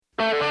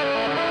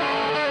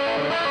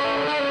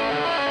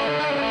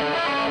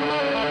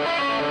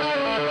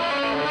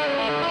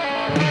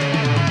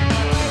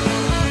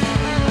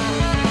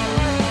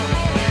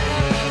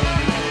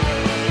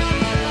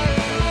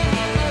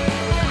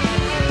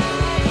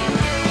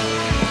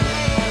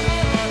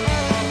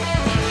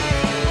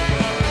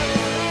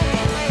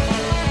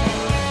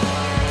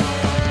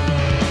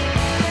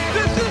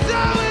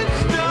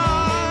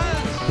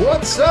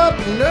What's up,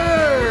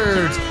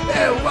 nerds?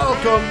 And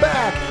welcome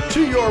back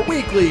to your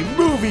weekly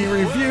movie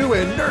review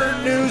and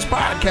nerd news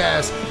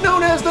podcast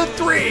known as the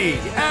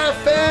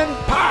 3FN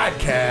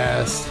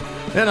Podcast.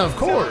 And of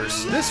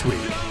course, this week,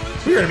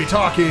 we're going to be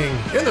talking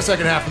in the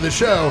second half of the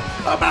show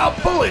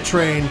about Bullet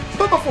Train.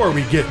 But before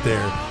we get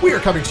there, we are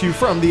coming to you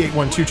from the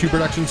 8122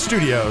 Production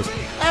Studios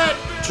at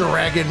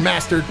Dragon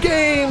Master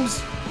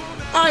Games.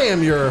 I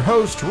am your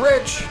host,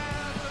 Rich,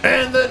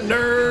 and the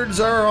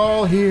nerds are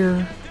all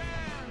here.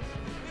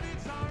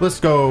 Let's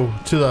go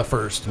to the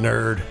first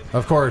nerd.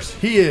 Of course,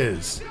 he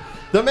is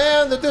the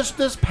man that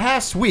this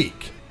past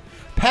week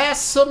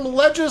passed some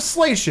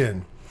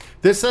legislation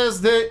that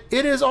says that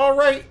it is all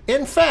right,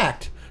 in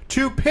fact,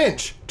 to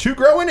pinch to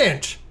grow an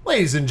inch.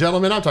 Ladies and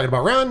gentlemen, I'm talking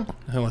about Ron.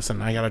 Hey,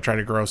 listen, I gotta try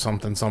to grow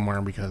something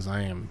somewhere because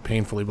I am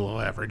painfully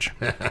below average.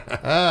 And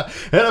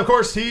of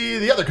course,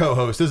 the other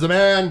co-host, is the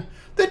man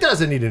that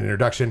doesn't need an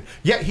introduction,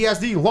 yet he has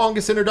the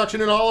longest introduction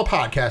in all of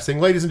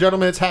podcasting. Ladies and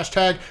gentlemen, it's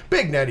hashtag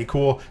Big Natty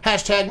Cool,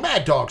 hashtag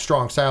Mad Dog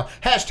Strong Style,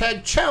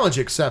 hashtag Challenge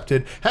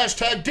Accepted,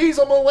 hashtag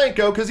Diesel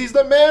Malenko, because he's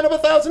the man of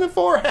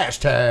 1,004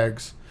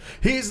 hashtags.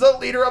 He's the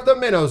leader of the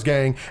Minnows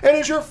Gang and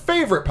is your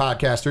favorite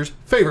podcaster's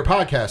favorite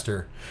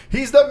podcaster.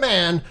 He's the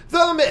man,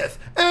 the myth,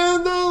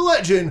 and the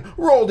legend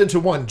rolled into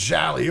one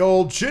jolly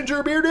old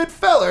ginger-bearded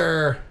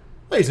feller.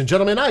 Ladies and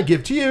gentlemen, I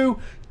give to you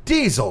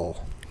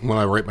Diesel. When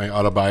I write my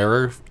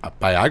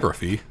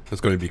autobiography,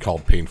 it's going to be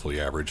called Painfully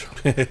Average.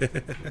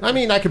 I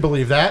mean, I can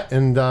believe that.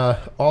 And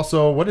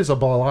also, what is a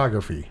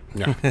biography?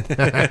 Yeah.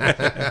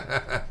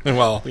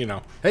 Well, you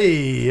know.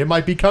 Hey, it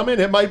might be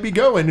coming, it might be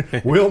going.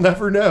 We'll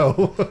never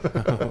know.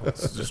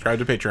 Subscribe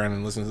to Patreon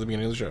and listen to the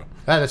beginning of the show.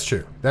 That's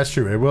true. That's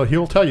true.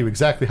 He'll tell you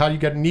exactly how you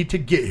need to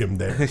get him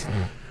there.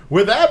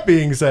 With that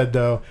being said,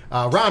 though,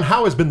 Ron,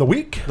 how has been the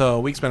week? The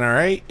week's been all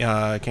right.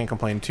 I can't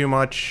complain too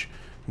much.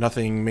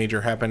 Nothing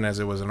major happened as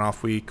it was an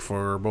off week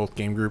for both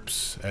game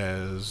groups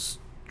as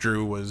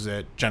Drew was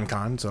at Gen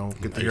Con, so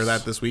get to hear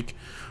that this week.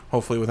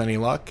 Hopefully with any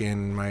luck,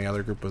 and my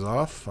other group was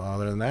off.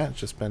 Other than that, it's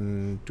just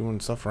been doing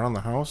stuff around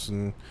the house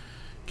and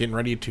getting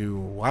ready to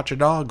watch a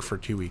dog for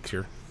 2 weeks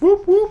here.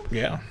 Whoop, whoop.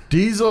 Yeah.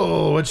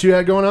 Diesel, what you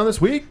had going on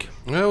this week?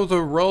 It was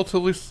a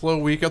relatively slow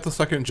week at the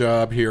second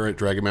job here at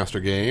Dragon Master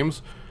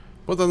Games,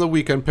 but then the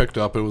weekend picked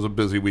up. It was a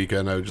busy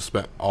weekend. I just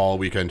spent all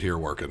weekend here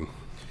working.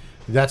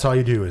 That's all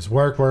you do is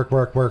work.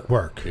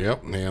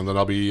 Yep, and then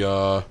I'll be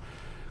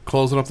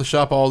closing up the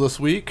shop all this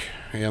week,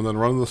 and then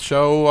running the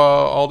show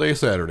all day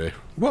Saturday.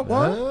 What?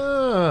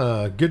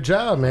 Good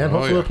job, man.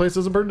 Hopefully the place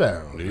doesn't burn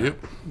down. Yep.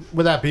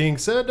 With that being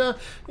said,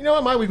 you know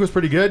what? My week was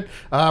pretty good.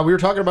 We were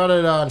talking about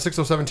it on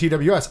 607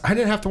 TWS. I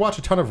didn't have to watch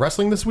a ton of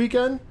wrestling this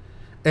weekend.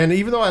 And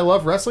even though I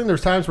love wrestling, there's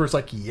times where it's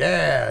like,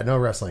 yeah, no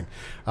wrestling.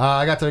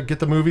 I got to get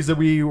the movies that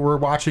we were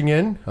watching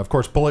in. Of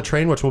course, Bullet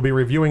Train, which we'll be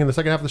reviewing in the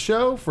second half of the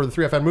show for the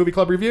 3FN Movie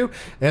Club review.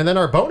 And then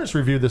our bonus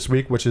review this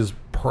week, which is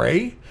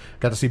Prey.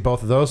 Got to see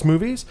both of those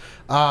movies.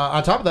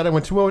 On top of that, I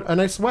went to a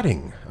nice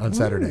wedding on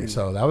Saturday.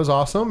 So that was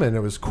awesome, and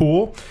it was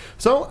cool.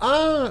 So,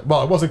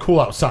 well, it wasn't cool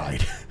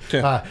outside.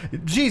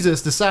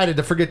 Jesus decided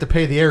to forget to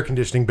pay the air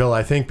conditioning bill,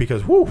 I think,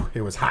 because,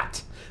 it was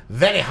hot.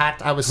 Very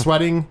hot. I was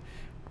sweating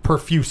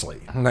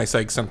profusely. Nice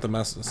egg sent the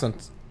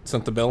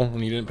bill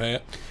and you didn't pay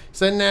it.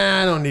 Said,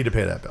 nah, I don't need to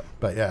pay that bill.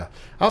 But yeah,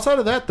 outside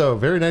of that, though,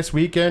 very nice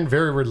weekend,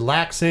 very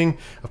relaxing.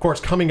 Of course,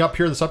 coming up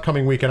here this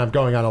upcoming weekend, I'm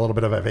going on a little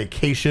bit of a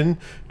vacation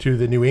to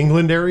the New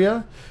England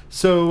area.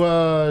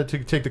 So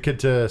to take the kid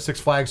to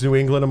Six Flags New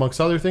England, amongst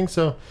other things.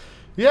 So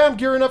yeah, I'm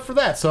gearing up for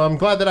that. So I'm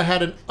glad that I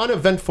had an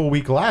uneventful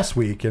week last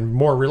week and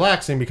more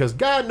relaxing, because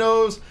God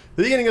knows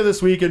the beginning of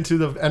this week into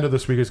the end of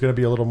this week is going to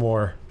be a little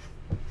more,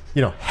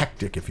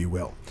 hectic, if you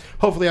will.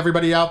 Hopefully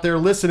everybody out there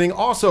listening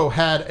also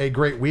had a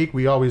great week.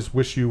 We always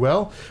wish you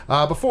well.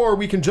 Before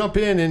we can jump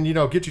in and,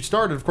 get you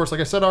started, of course, like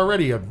I said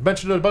already, I've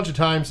mentioned it a bunch of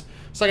times,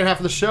 second half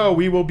of the show,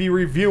 we will be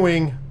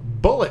reviewing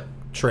Bullet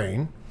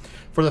Train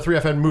for the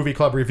 3FN Movie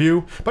Club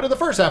review. But in the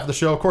first half of the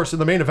show, of course, in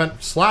the main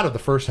event slot of the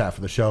first half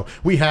of the show,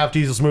 we have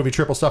Diesel's movie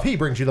Triple Stuff. He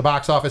brings you the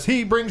box office.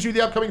 He brings you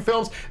the upcoming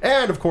films.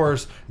 And, of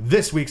course,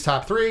 this week's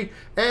top 3.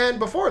 And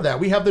before that,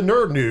 we have the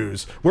nerd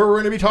news, where we're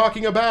going to be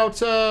talking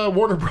about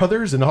Warner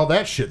Brothers and all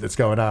that shit that's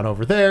going on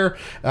over there.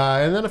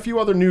 And then a few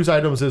other news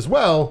items as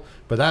well.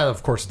 But that,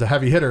 of course, is the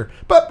heavy hitter.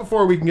 But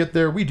before we can get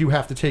there, we do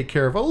have to take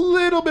care of a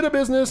little bit of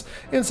business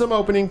and some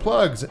opening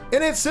plugs.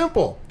 And it's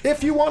simple.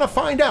 If you want to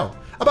find out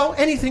about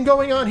anything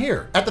going on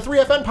here at the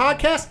 3FN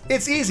Podcast,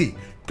 it's easy.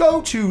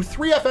 Go to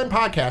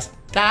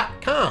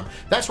 3FNpodcast.com.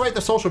 That's right,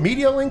 the social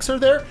media links are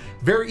there.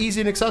 Very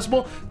easy and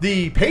accessible.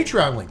 The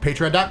Patreon link,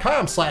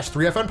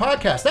 patreon.com/3FN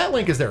Podcast. That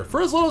link is there.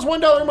 For as little as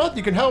 $1 a month,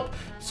 you can help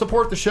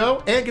support the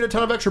show and get a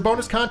ton of extra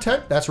bonus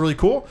content. That's really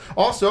cool.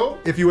 Also,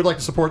 if you would like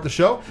to support the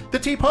show, the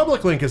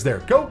TeePublic link is there.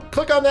 Go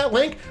click on that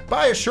link,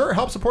 buy a shirt,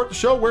 help support the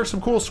show, wear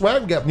some cool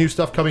swag. We got new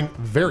stuff coming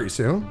very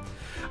soon.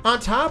 On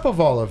top of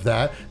all of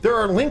that, there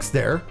are links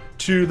there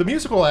to the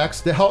musical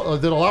acts that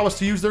allow us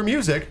to use their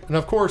music. And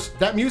of course,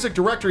 that music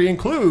directory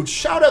includes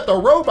Shout Out the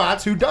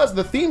Robots, who does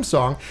the theme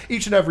song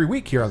each and every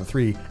week here on the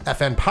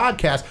 3FN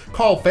Podcast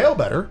called Fail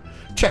Better.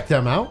 Check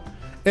them out.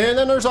 And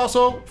then there's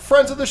also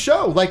friends of the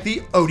show, like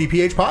the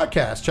ODPH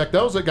podcast. Check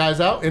those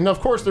guys out. And of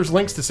course, there's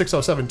links to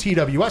 607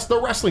 TWS,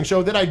 the wrestling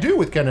show that I do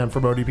with Ken M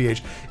from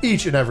ODPH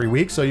each and every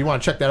week. So you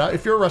want to check that out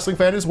if you're a wrestling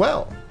fan as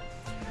well.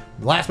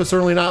 Last but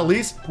certainly not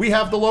least, we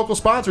have the local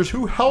sponsors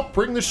who help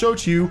bring the show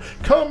to you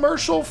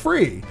commercial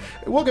free.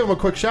 We'll give them a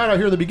quick shout out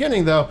here in the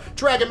beginning though.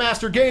 Dragon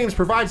Master Games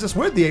provides us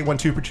with the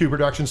 812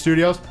 Production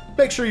Studios.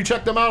 Make sure you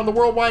check them out on the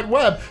World Wide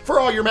Web for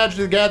all your Magic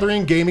the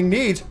Gathering gaming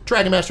needs,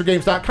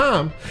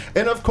 DragonMasterGames.com.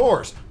 And of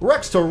course,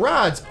 Rex to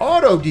Rods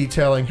Auto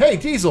Detailing. Hey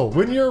Diesel,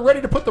 when you're ready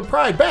to put the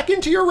pride back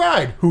into your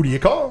ride, who do you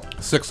call?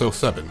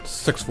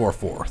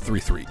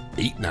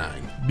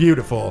 607-644-3389.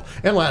 Beautiful.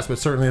 And last but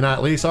certainly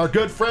not least, our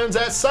good friends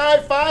at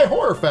Sci-Fi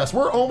Horror Fest.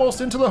 We're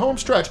almost into the home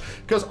stretch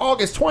because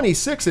August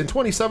 26th and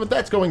 27th,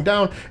 that's going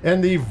down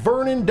in the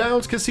Vernon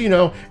Downs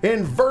Casino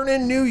in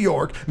Vernon, New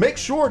York. Make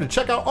sure to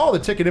check out all the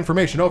ticket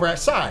information over at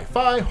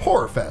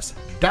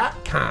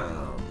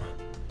sci-fi-horrorfest.com.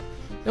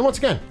 And once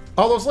again,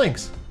 all those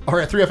links are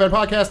at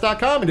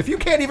 3fnpodcast.com. And if you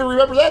can't even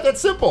remember that,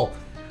 that's simple.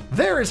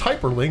 There is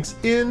hyperlinks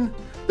in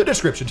the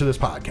description to this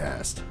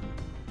podcast.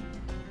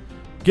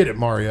 Get it,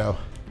 Mario.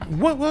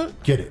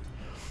 What? Get it.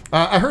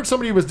 I heard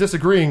somebody was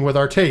disagreeing with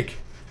our take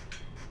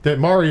that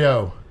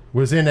Mario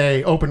was in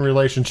a open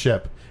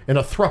relationship, in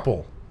a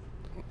throuple.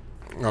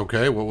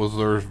 Okay, what was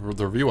their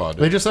view on it?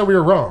 They just said we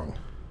were wrong.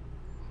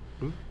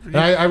 And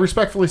I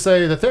respectfully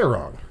say that they're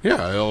wrong.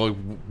 Yeah,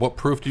 what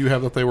proof do you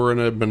have that they were in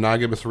a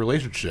monogamous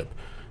relationship?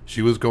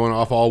 She was going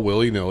off all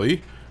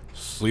willy-nilly,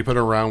 sleeping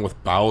around with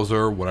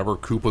Bowser, whatever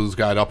Koopas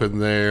got up in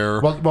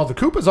there. Well, the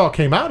Koopas all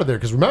came out of there,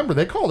 because remember,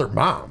 they called her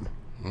Mom.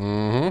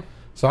 Mm-hmm.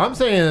 So I'm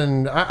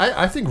saying,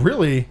 I think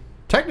really,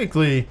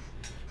 technically,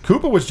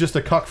 Koopa was just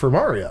a cuck for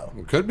Mario.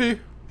 Could be.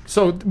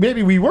 So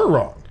maybe we were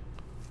wrong,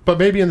 but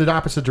maybe in the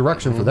opposite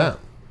direction for them.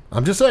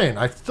 I'm just saying,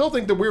 I still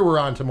think that we were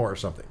on to more or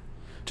something.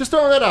 Just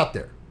throwing that out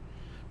there.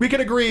 We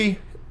can agree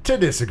to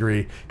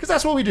disagree, because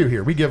that's what we do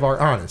here. We give our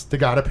honest to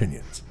God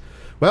opinions.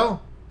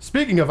 Well,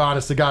 speaking of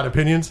honest to God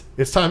opinions,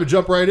 it's time to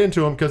jump right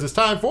into them, because it's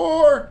time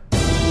for...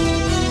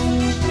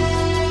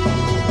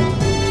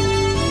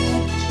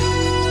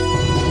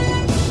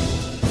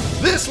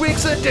 this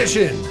week's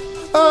edition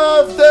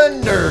of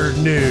the Nerd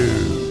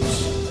News.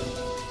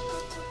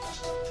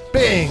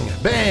 Bing,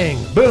 bang,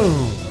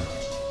 boom.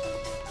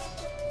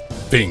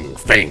 Bing,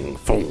 fang,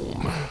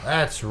 foam.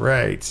 That's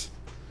right.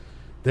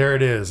 There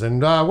it is.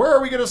 And where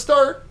are we going to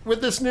start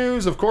with this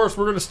news? Of course,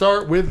 we're going to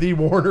start with the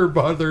Warner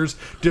Brothers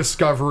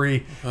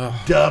Discovery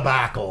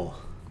debacle.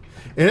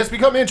 And it's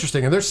become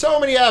interesting, and there's so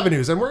many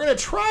avenues, and we're going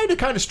to try to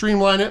kind of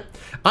streamline it.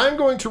 I'm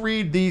going to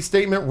read the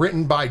statement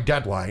written by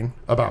Deadline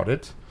about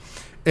it.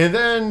 And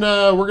then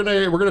we're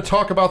gonna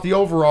talk about the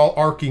overall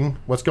arcing,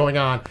 what's going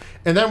on,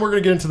 and then we're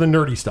gonna get into the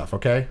nerdy stuff.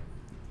 Okay,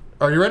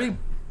 are you ready?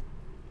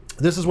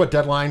 This is what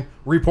Deadline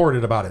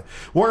reported about it.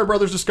 Warner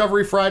Brothers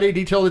Discovery Friday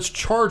detailed its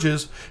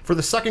charges for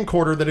the second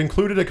quarter that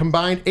included a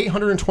combined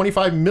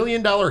 $825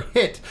 million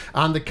hit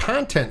on the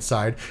content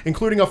side,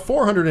 including a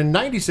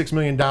 $496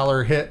 million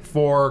hit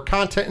for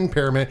content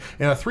impairment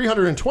and a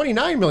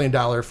 $329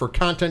 million for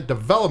content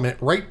development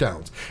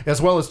write-downs,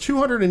 as well as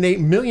 $208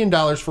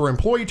 million for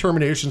employee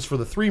terminations for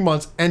the 3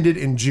 months ended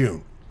in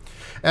June.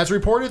 As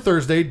reported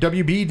Thursday,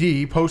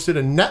 WBD posted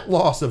a net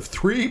loss of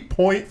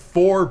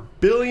 $3.4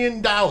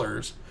 billion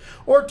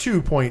or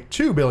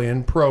 $2.2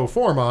 billion pro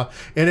forma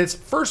in its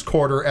first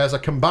quarter as a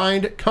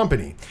combined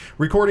company,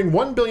 recording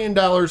 $1 billion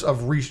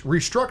of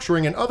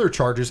restructuring and other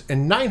charges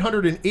and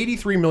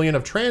 $983 million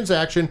of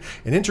transaction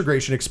and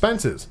integration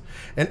expenses.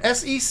 An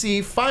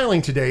SEC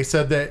filing today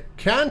said that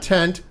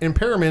content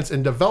impairments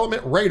and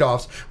development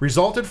write-offs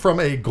resulted from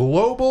a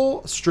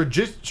global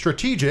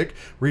strategic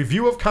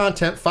review of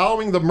content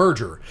following the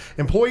merger.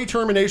 Employee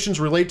terminations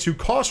relate to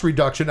cost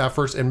reduction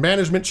efforts and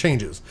management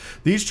changes.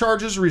 These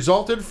charges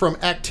resulted from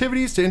activities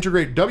to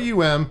integrate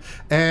WM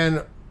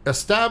and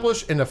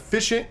establish an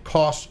efficient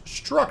cost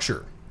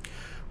structure.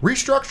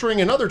 Restructuring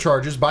and other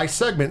charges by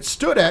segment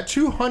stood at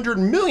 $200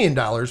 million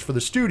for the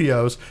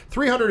studios,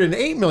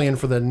 $308 million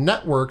for the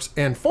networks,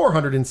 and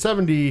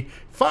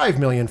 $475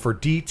 million for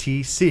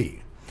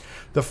DTC.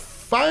 The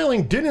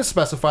filing didn't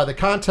specify the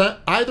content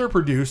either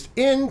produced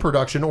in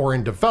production or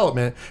in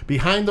development.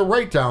 Behind the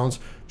write-downs,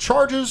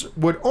 charges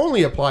would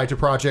only apply to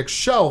projects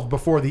shelved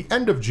before the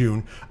end of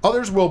June.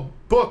 Others will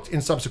booked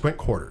in subsequent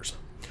quarters.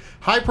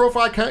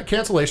 High-profile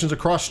cancellations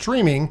across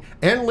streaming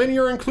and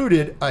linear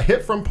included a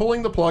hit from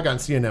pulling the plug on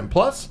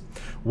CNN+,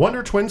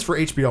 Wonder Twins for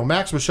HBO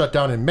Max was shut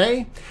down in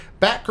May,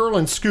 Batgirl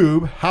and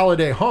Scoob,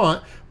 Holiday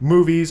Haunt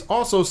movies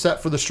also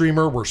set for the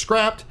streamer were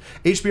scrapped.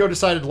 HBO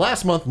decided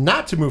last month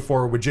not to move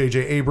forward with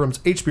J.J. Abrams'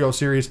 HBO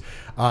series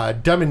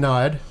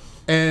Demonade,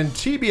 and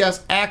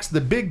TBS axed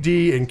The Big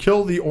D and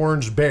Kill the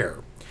Orange Bear.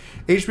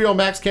 HBO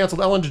Max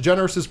canceled Ellen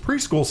DeGeneres'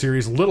 preschool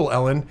series Little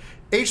Ellen,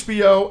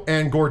 HBO,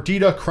 and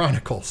Gordita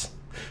Chronicles.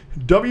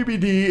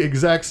 WBD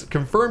execs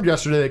confirmed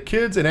yesterday that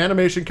kids and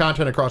animation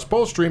content across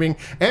both streaming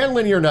and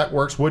linear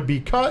networks would be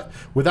cut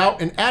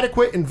without an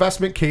adequate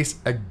investment case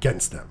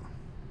against them.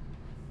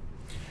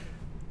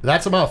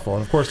 That's a mouthful.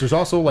 And of course, there's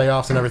also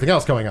layoffs and everything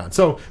else going on.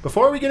 So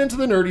before we get into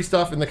the nerdy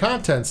stuff and the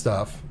content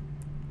stuff,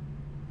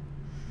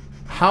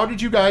 how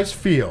did you guys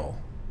feel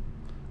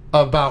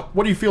about,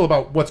 what do you feel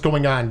about what's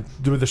going on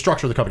with the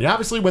structure of the company?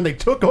 Obviously, when they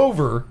took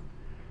over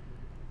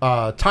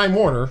Time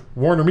Warner,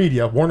 Warner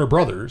Media, Warner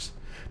Brothers,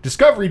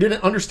 Discovery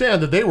didn't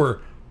understand that they were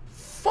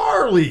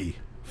farly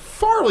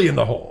in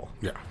the hole.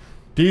 Yeah.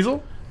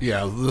 Diesel?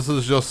 Yeah, this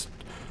is just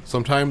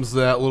sometimes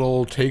that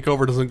little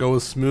takeover doesn't go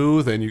as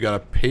smooth, and you got to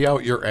pay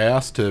out your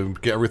ass to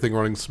get everything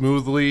running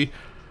smoothly.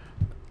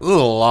 A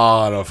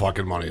lot of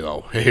fucking money,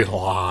 though. A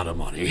lot of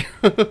money.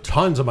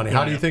 Tons of money.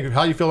 How do you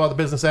feel about the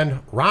business end?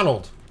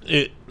 Ronald?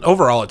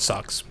 Overall, it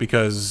sucks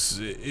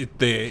because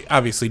they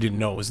obviously didn't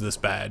know it was this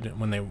bad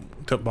when they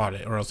bought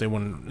it, or else they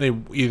wouldn't. They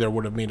either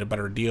would have made a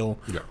better deal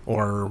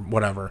or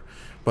whatever.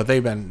 But they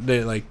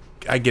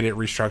I get it,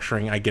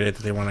 restructuring. I get it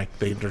that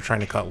they're trying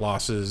to cut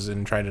losses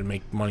and try to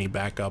make money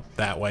back up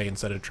that way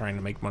instead of trying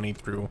to make money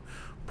through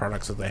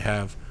products that they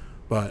have.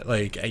 But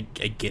I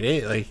get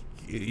it. Like,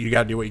 you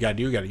gotta do what you gotta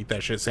do. You gotta eat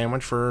that shit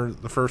sandwich for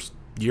the first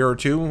year or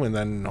two, and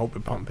then hope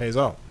it pays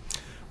out.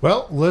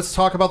 Well, let's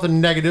talk about the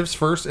negatives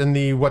first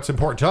and what's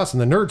important to us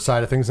and the nerd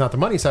side of things, not the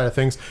money side of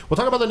things. We'll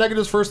talk about the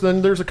negatives first,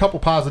 then there's a couple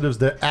positives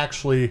that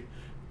actually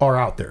are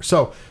out there.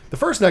 So the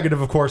first negative,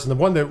 of course, and the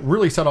one that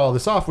really set all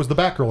this off was the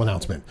Batgirl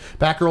announcement.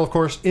 Batgirl, of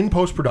course, in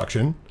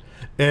post-production,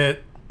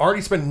 it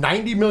already spent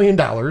 $90 million.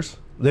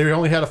 They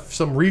only had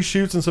some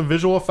reshoots and some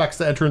visual effects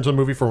to enter into the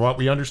movie from what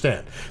we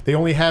understand. They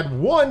only had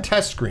one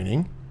test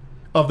screening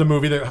of the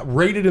movie that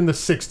rated in the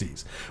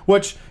 60s,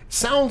 which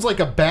sounds like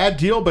a bad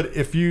deal, but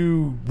if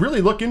you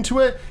really look into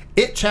it,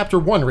 Chapter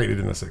 1 rated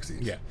in the 60s.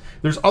 Yeah.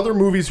 There's other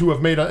movies who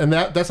have made, and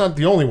that's not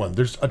the only one.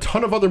 There's a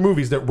ton of other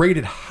movies that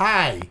rated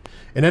high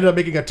and ended up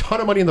making a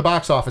ton of money in the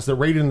box office that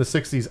rated in the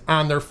 60s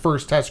on their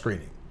first test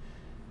screening.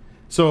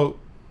 So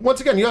once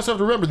again, you also have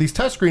to remember these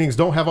test screenings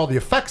don't have all the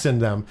effects in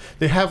them.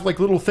 They have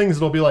little things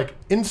that'll be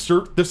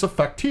insert this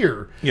effect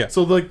here. Yeah.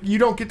 So you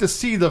don't get to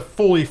see the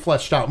fully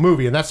fleshed out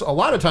movie, and that's a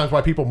lot of times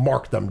why people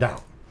mark them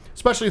down,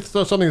 especially if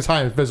something that's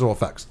high in visual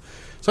effects.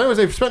 So anyways,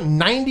 they've spent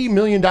 $90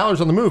 million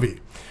on the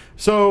movie.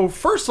 So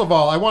first of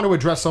all, I want to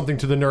address something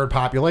to the nerd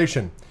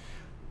population.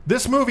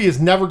 This movie is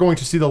never going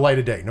to see the light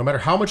of day, no matter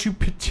how much you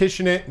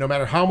petition it, no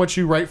matter how much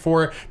you write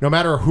for it, no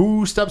matter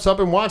who steps up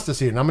and wants to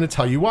see it. And I'm going to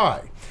tell you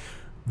why.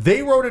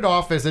 They wrote it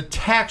off as a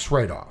tax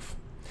write-off.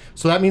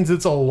 So that means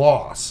it's a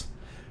loss.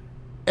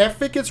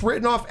 If it gets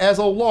written off as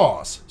a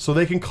loss, so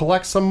they can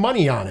collect some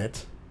money on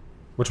it,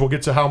 which we'll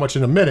get to how much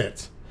in a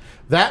minute,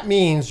 that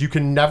means you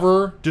can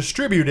never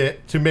distribute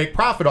it to make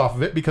profit off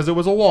of it because it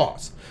was a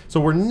loss. So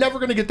we're never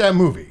going to get that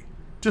movie.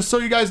 Just so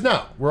you guys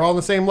know, we're all on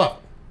the same level.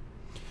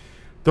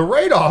 The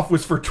write-off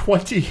was for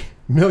 $20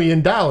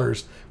 million,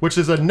 which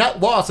is a net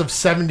loss of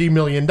 $70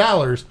 million.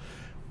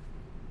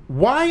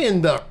 Why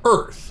in the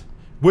earth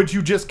would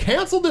you just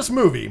cancel this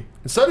movie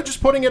instead of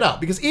just putting it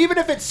out? Because even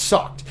if it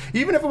sucked,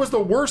 even if it was the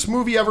worst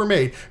movie ever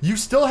made, you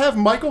still have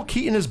Michael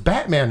Keaton as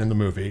Batman in the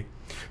movie.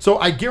 So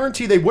I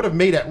guarantee they would have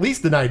made at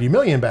least the $90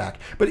 million back.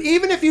 But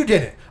even if you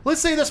didn't,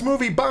 let's say this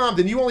movie bombed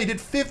and you only did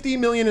 $50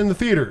 million in the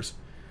theaters.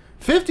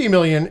 $50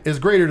 million is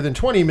greater than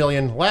 $20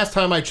 million. Last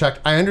time I checked,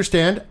 I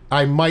understand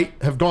I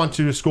might have gone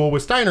to school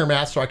with Steiner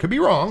math, so I could be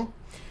wrong.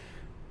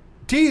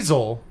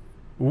 Diesel,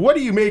 what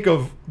do you make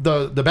of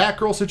the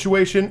Batgirl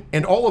situation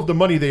and all of the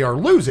money they are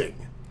losing?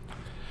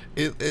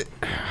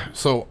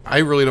 So I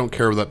really don't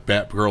care that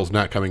Batgirl's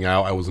not coming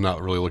out. I was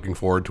not really looking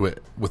forward to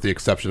it, with the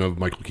exception of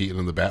Michael Keaton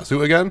in the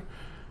Batsuit again.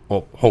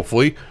 Well,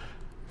 hopefully.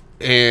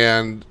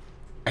 And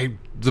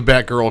the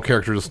Batgirl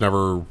character just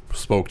never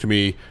spoke to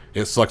me.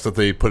 It sucks that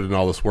they put in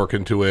all this work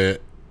into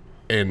it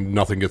and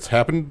nothing gets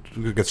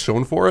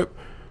shown for it,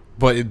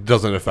 but it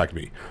doesn't affect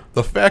me.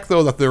 The fact,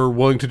 though, that they're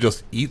willing to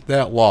just eat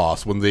that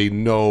loss when they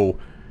know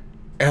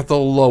at the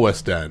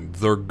lowest end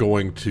they're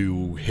going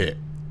to hit.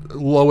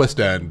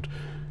 Lowest end,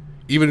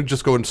 even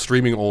just going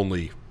streaming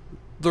only,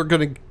 they're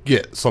going to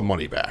get some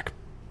money back.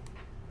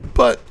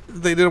 But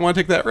they didn't want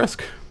to take that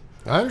risk.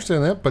 I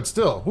understand that, but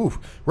still. Oof.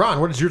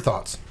 Ron, what is your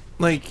thoughts?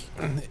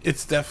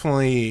 It's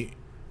definitely...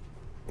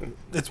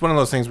 It's one of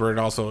those things where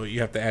you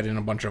have to add in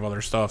a bunch of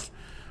other stuff.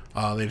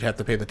 They'd have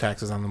to pay the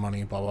taxes on the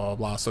money, blah, blah, blah,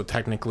 blah. So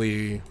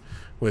technically,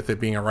 with it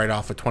being a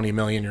write-off of $20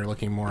 million, you're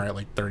looking more at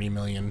 $30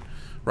 million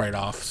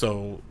write-off.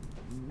 So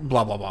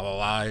blah, blah, blah, blah,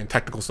 blah, and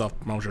technical stuff,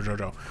 mojo,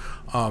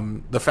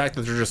 jojo. The fact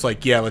that they're just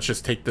let's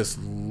just take this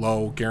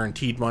low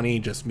guaranteed money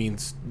just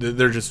means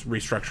they're just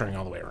restructuring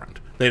all the way around.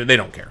 They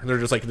don't care. They're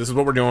just this is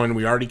what we're doing.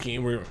 We already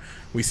came.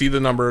 We see the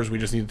numbers. We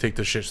just need to take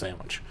this shit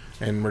sandwich.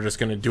 And we're just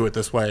going to do it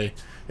this way.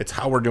 It's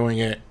how we're doing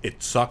it.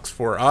 It sucks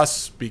for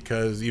us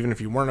because even if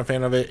you weren't a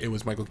fan of it, it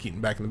was Michael Keaton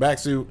back in the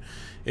backsuit.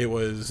 It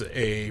was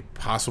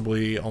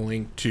possibly a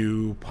link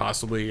to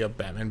possibly a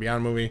Batman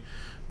Beyond movie.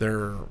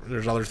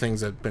 There's other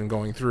things that have been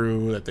going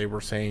through that they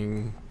were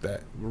saying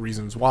that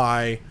reasons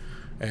why.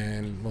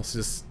 and we'll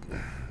just.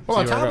 Well,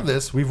 on top of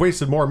this, we've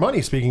wasted more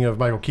money, speaking of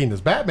Michael Keaton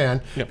as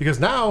Batman, because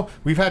now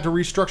we've had to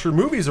restructure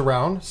movies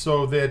around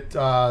so that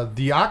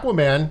the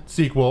Aquaman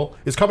sequel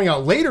is coming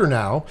out later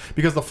now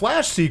because the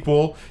Flash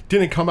sequel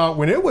didn't come out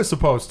when it was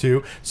supposed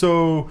to.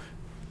 So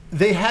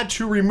they had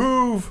to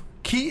remove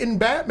Keaton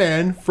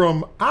Batman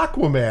from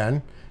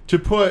Aquaman to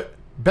put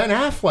Ben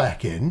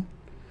Affleck in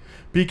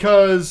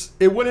because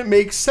it wouldn't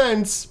make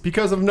sense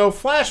because of no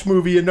Flash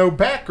movie and no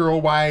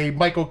Batgirl why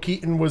Michael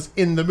Keaton was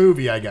in the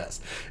movie, I guess.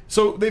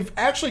 So they've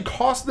actually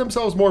cost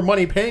themselves more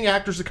money paying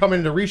actors to come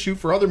in to reshoot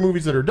for other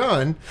movies that are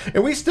done,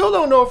 and we still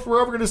don't know if we're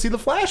ever going to see the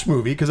Flash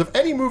movie, because if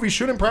any movie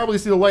shouldn't probably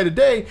see the light of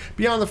day,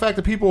 beyond the fact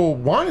that people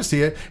want to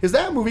see it, is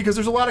that movie, because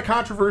there's a lot of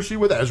controversy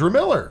with Ezra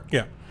Miller.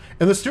 Yeah.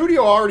 And the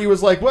studio already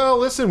was like, well,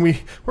 listen, we're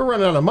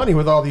running out of money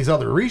with all these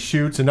other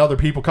reshoots and other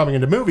people coming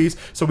into movies,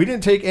 so we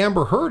didn't take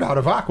Amber Heard out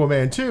of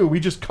Aquaman 2. We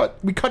just cut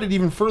it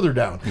even further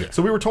down. Yeah.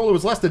 So we were told it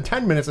was less than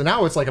 10 minutes, and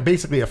now it's like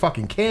basically a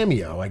fucking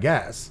cameo, I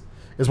guess,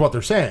 is what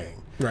they're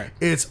saying. Right.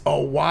 It's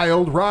a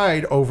wild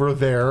ride over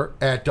there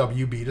at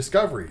WB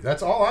Discovery.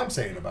 That's all I'm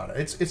saying about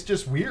it. It's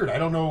just weird. I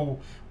don't know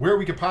where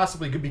we could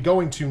possibly be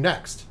going to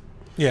next.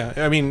 Yeah,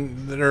 I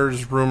mean,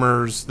 there's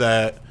rumors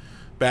that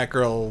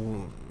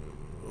Batgirl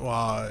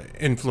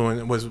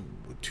was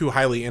too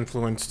highly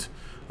influenced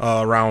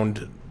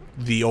around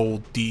the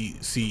old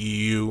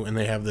DCEU, and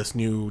they have this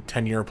new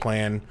 10-year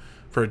plan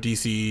for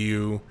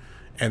DCEU,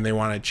 and they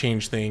want to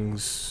change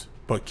things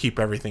but keep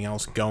everything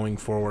else going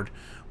forward.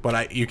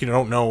 But you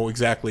don't know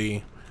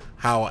exactly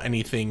how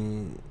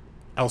anything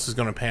else is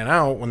going to pan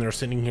out when they're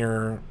sitting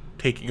here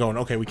going,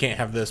 okay, we can't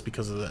have this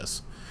because of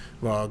this.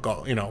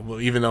 Well,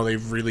 even though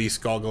they've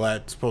released Gal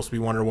Gadot, supposed to be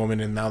Wonder Woman,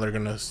 and now they're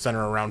going to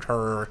center around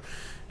her.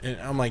 And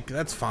I'm like,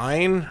 that's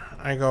fine.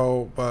 I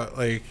go, but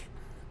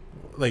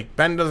like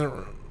Ben doesn't,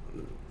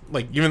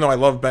 even though I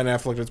love Ben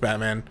Affleck as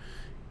Batman,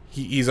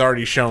 he's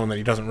already shown that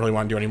he doesn't really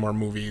want to do any more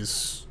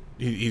movies.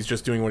 He's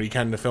just doing what he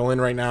can to fill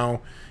in right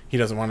now. He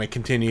doesn't want to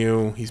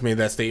continue. He's made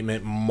that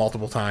statement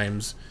multiple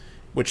times,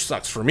 which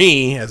sucks for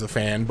me as a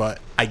fan, but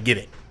I get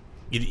it.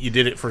 You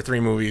did it for 3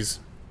 movies.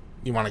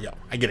 You want to go.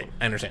 I get it.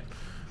 I understand.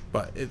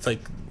 But it's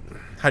like,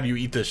 how do you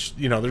eat this?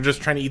 They're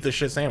just trying to eat this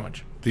shit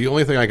sandwich. The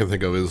only thing I can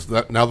think of is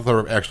that now that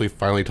they're actually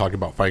finally talking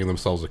about finding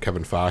themselves a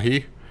Kevin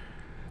Feige,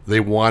 they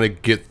want to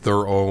get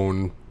their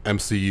own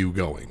MCU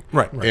going.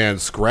 Right.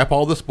 And scrap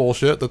all this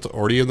bullshit that's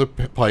already in the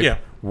pipe. Yeah.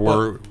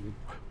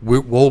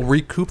 We'll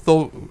recoup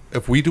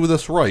if we do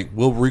this right,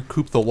 we'll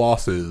recoup the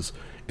losses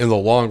in the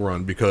long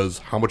run, because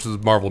how much is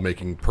Marvel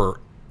making per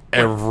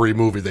every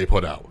movie they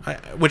put out?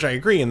 Which I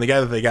agree, and the guy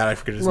that they got, I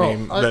forget his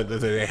name, that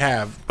they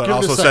have, but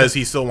also says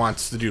he still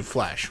wants to do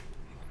Flash.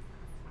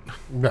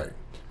 Right.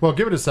 Well,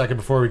 give it a second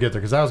before we get there,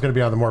 because I was going to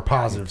be on the more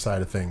positive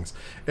side of things.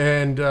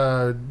 And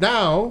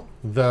now,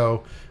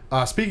 though,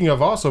 speaking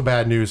of also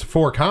bad news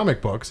for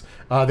comic books,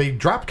 they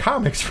dropped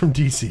comics from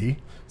DC.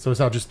 So it's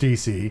not just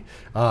DC.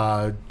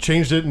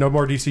 Changed it. No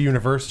more DC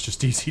Universe. It's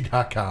just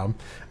DC.com,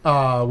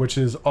 which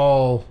is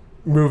all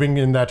moving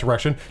in that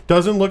direction.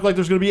 Doesn't look like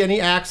there's going to be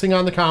any axing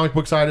on the comic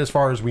book side as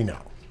far as we know.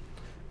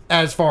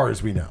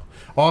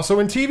 Also,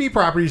 in TV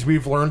properties,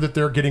 we've learned that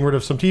they're getting rid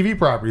of some TV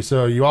properties.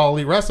 So you all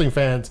Elite Wrestling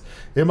fans,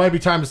 it might be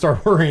time to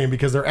start worrying,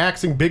 because they're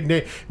axing big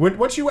name.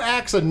 Once you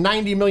axe a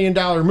 $90 million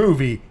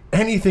movie,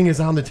 anything is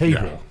on the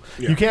table.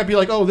 Yeah. You can't be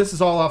like, oh, this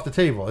is all off the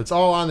table. It's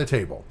all on the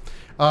table.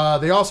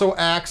 They also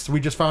axed, we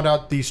just found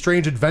out, the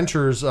Strange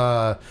Adventures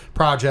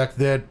project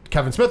that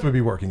Kevin Smith would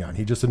be working on.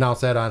 He just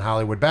announced that on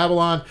Hollywood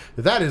Babylon.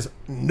 That is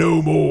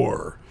no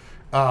more.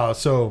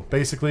 So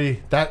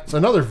basically, that's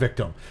another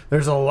victim.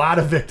 There's a lot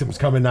of victims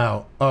coming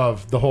out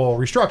of the whole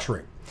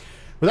restructuring.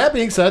 With that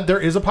being said, there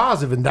is a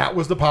positive, and that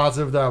was the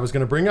positive that I was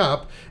going to bring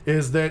up,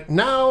 is that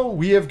now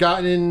we have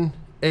gotten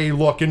a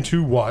look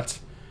into what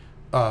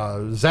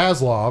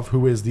Zaslav,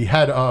 who is the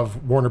head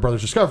of Warner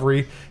Brothers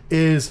Discovery,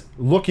 is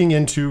looking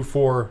into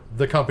for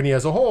the company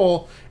as a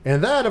whole,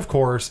 and that, of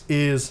course,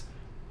 is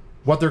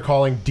what they're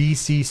calling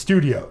DC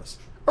Studios.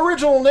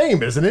 Original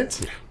name, isn't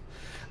it?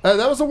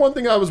 That was the one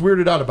thing I was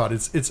weirded out about.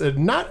 It's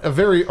not a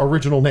very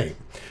original name.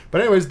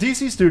 But anyways,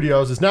 DC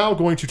Studios is now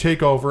going to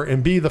take over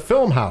and be the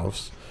film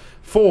house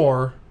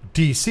for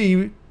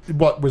DC,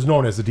 what was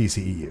known as the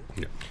DCEU.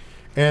 Yeah.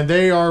 And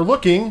they are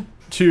looking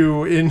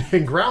to, in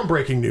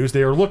groundbreaking news,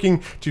 they are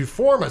looking to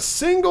form a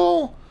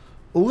single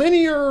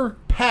linear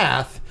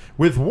path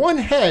with one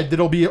head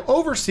that'll be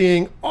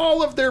overseeing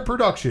all of their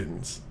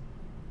productions.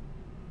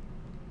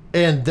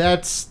 And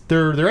that's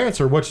their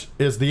answer, which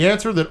is the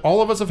answer that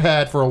all of us have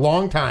had for a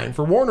long time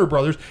for Warner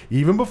Brothers,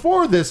 even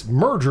before this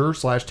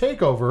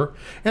merger/takeover,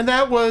 and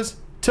that was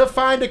to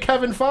find a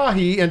Kevin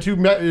Feige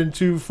and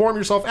to form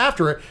yourself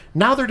after it.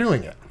 Now they're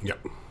doing it. Yep.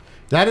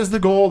 That is the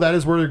goal. That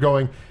is where they're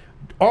going.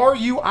 Are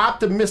you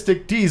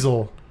optimistic,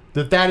 Diesel,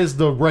 that is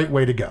the right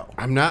way to go?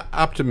 I'm not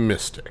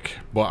optimistic,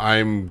 but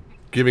I'm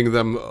giving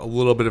them a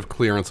little bit of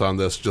clearance on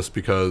this, just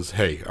because,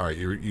 hey, all right,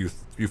 you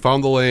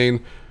found the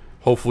lane.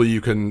 Hopefully you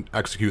can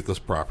execute this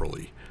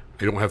properly.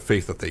 I don't have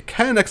faith that they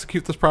can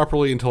execute this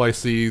properly until I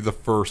see the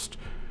first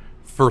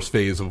first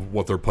phase of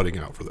what they're putting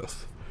out for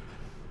this.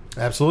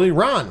 Absolutely.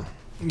 Ron.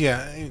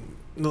 Yeah,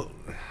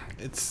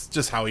 it's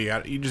just how we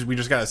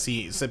just gotta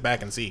sit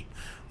back and see.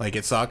 Like,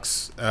 it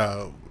sucks.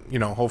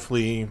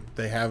 Hopefully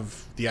they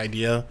have the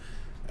idea.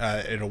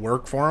 It'll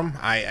work for them.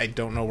 I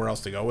don't know where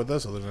else to go with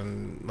this other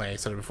than, like I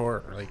said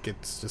before, like,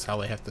 it's just how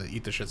they have to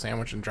eat the shit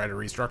sandwich and try to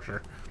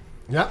restructure.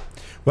 Yeah.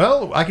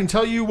 Well, I can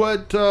tell you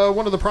what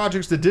one of the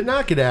projects that did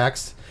not get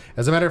axed.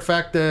 As a matter of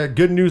fact,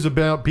 good news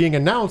about being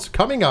announced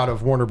coming out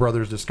of Warner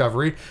Brothers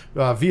Discovery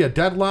via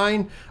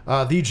Deadline.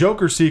 The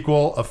Joker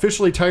sequel,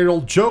 officially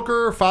titled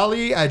Joker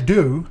Folie à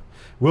Deux,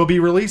 will be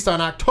released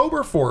on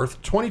October 4th,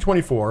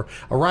 2024,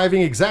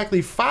 arriving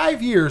exactly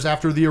 5 years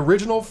after the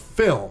original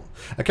film.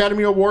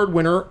 Academy Award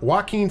winner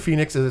Joaquin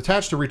Phoenix is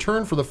attached to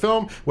return for the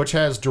film, which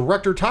has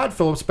director Todd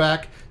Phillips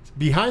back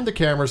behind the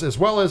cameras, as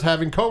well as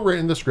having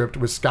co-written the script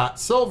with Scott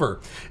Silver.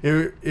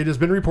 It has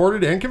been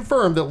reported and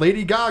confirmed that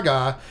Lady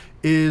Gaga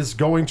is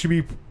going to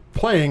be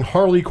playing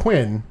Harley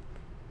Quinn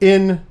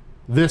in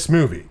this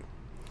movie.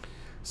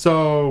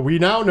 So we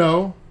now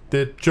know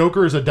that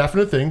Joker is a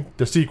definite thing,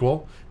 the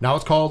sequel. Now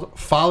it's called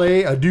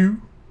Folie à Deux.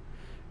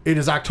 It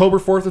is October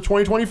 4th of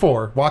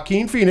 2024.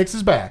 Joaquin Phoenix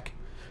is back.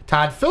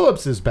 Todd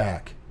Phillips is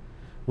back.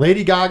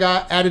 Lady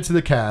Gaga added to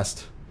the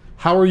cast.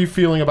 How are you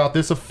feeling about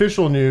this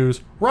official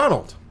news,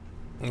 Ronald?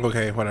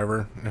 Okay,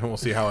 whatever. We'll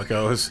see how it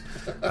goes.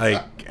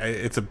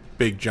 It's a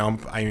big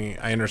jump. I mean,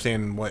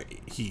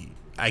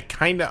 I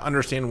kind of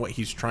understand what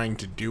he's trying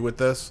to do with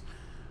this.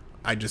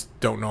 I just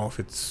don't know if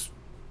it's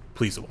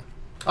pleasable.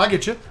 I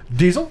get you.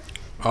 Diesel?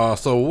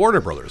 So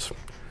Warner Brothers,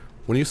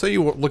 when you say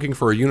you're looking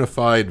for a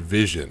unified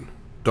vision,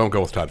 don't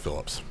go with Todd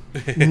Phillips.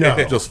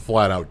 No. Just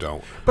flat out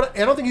don't. But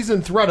I don't think he's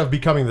in threat of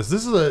becoming this.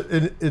 This is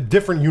a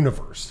different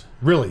universe,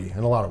 really,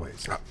 in a lot of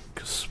ways.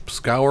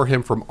 Scour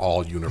him from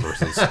all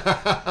universes.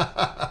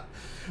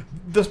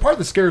 This part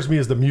that scares me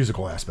is the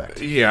musical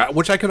aspect. Yeah,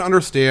 which I can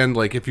understand,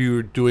 like, if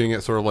you're doing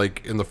it sort of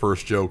like in the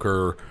first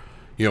Joker,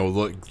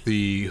 like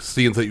the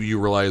scenes that you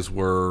realize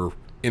were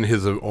in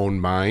his own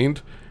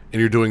mind, and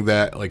you're doing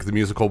that, like, the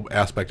musical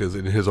aspect is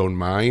in his own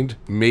mind,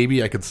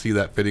 maybe I could see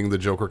that fitting the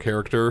Joker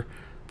character,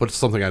 but it's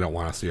something I don't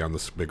want to see on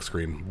this big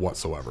screen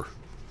whatsoever.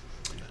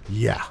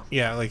 Yeah.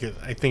 Yeah, I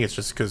think it's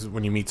just because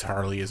when he meets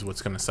Harley is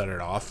what's going to set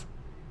it off.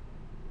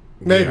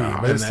 Maybe, Yeah,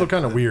 but it's still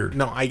kind of weird.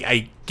 No,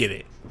 I get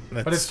it.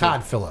 But it's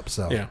Todd Phillips,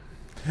 so. Yeah.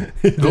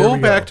 Go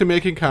back to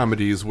making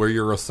comedies where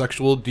you're a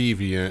sexual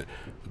deviant,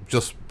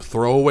 just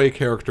throwaway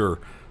character.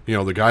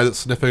 The guy that's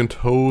sniffing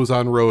toes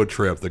on Road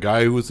Trip, the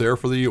guy who was there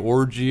for the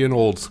orgy in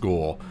Old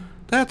School.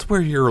 That's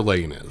where your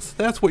lane is.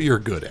 That's what you're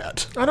good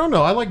at. I don't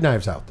know. I like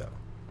Knives Out, though.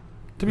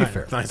 To be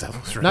fair. Knives Out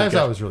was really Knives good.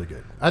 Out was really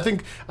good. I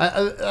think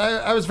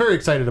I was very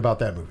excited about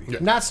that movie. Yeah.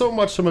 Not so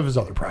much some of his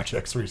other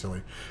projects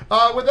recently.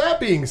 With that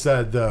being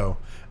said, though,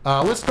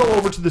 let's go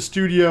over to the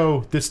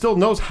studio that still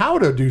knows how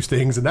to do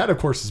things, and that, of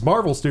course, is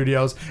Marvel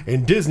Studios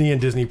and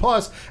Disney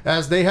Plus,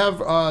 as they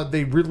have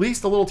they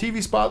released a little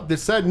TV spot that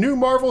said, new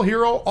Marvel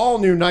hero, all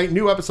new night,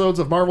 new episodes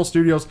of Marvel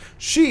Studios'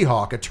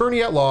 She-Hulk,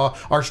 Attorney at Law,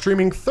 are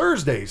streaming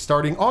Thursday,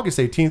 starting August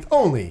 18th,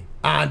 only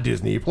on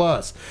Disney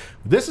Plus.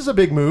 This is a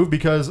big move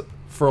because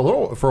for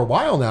a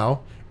while now,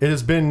 it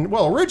has been,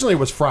 originally it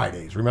was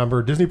Fridays.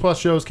 Remember, Disney Plus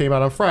shows came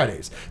out on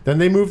Fridays. Then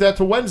they moved that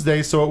to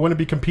Wednesdays so it wouldn't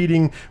be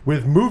competing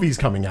with movies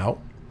coming out.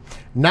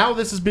 Now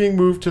this is being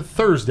moved to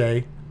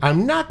Thursday.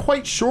 I'm not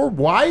quite sure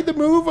why the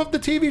move of the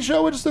TV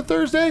show is to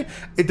Thursday.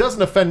 It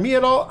doesn't offend me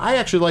at all. I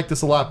actually like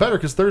this a lot better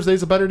because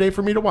Thursday's a better day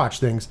for me to watch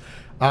things.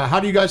 How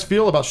do you guys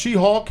feel about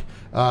She-Hulk,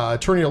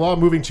 Attorney at Law,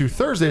 moving to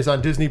Thursdays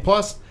on Disney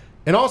Plus?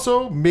 And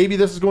also, maybe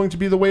this is going to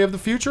be the way of the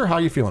future. How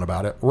are you feeling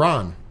about it?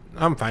 Ron?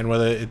 I'm fine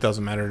with it. It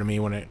doesn't matter to me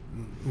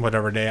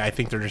whatever day. I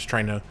think they're just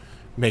trying to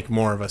make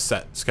more of a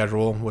set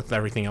schedule with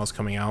everything else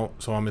coming out.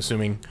 So I'm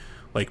assuming,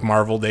 like,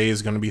 Marvel Day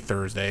is going to be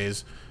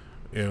Thursdays.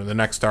 The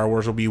next Star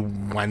Wars will be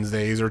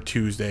Wednesdays or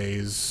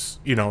Tuesdays.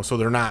 So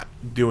they're not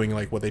doing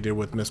like what they did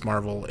with Miss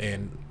Marvel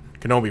and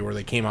Kenobi, where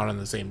they came out on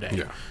the same day.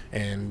 Yeah.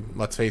 And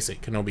let's face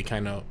it, Kenobi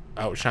kind of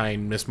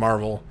outshined Miss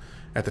Marvel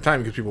at the time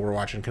because people were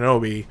watching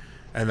Kenobi,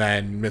 and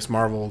then Miss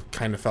Marvel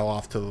kind of fell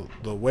off to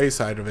the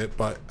wayside of it.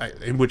 But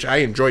which I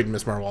enjoyed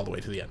Miss Marvel all the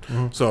way to the end.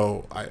 Mm-hmm.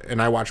 So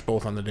I watched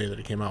both on the day that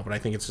it came out. But I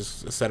think it's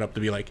just set up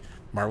to be like,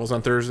 Marvel's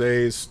on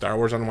Thursdays, Star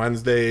Wars on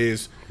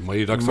Wednesdays,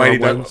 Mighty Ducks on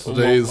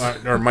Wednesdays,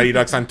 or Mighty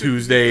Ducks on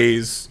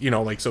Tuesdays.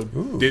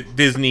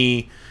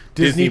 Disney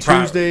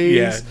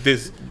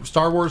Tuesdays,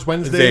 Star Wars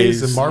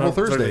Wednesdays, and Marvel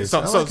Thursdays.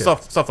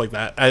 Stuff like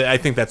that. I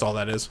think that's all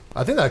that is.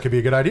 I think that could be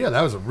a good idea.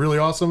 That was a really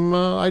awesome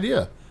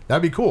idea.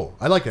 That'd be cool.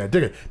 I like that. I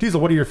dig it. Diesel,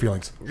 what are your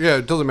feelings? Yeah,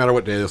 it doesn't matter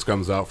what day this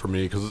comes out for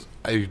me because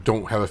I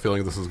don't have a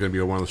feeling this is going to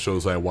be one of the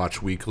shows I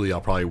watch weekly.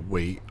 I'll probably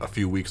wait a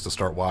few weeks to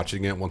start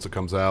watching it once it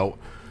comes out.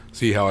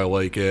 See how I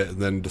like it, and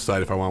then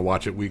decide if I want to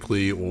watch it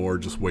weekly or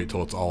just wait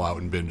till it's all out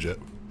and binge it.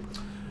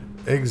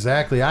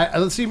 Exactly.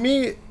 Let's see,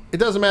 me, it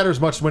doesn't matter as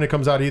much when it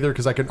comes out either,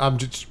 because I'm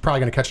just probably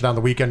going to catch it on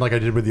the weekend like I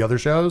did with the other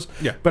shows.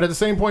 Yeah. But at the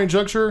same point in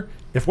juncture,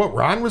 if what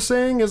Ron was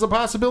saying is a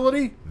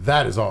possibility,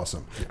 that is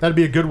awesome. That'd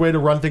be a good way to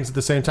run things at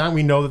the same time.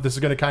 We know that this is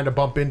going to kind of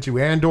bump into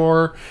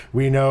Andor.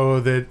 We know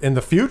that in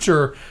the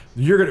future,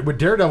 with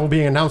Daredevil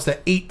being announced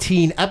at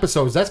 18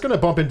 episodes, that's going to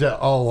bump into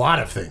a lot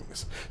of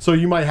things. So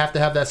you might have to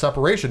have that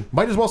separation.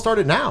 Might as well start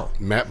it now.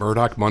 Matt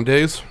Murdock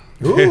Mondays.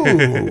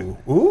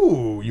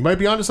 Ooh, you might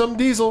be onto something,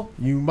 Diesel.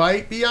 You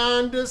might be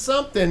onto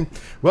something.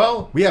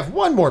 Well, we have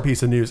one more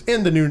piece of news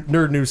in the new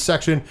Nerd News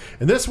section,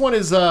 and this one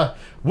is,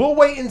 we'll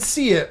wait and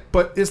see it,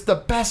 but it's the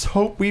best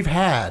hope we've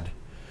had.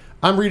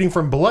 I'm reading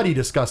from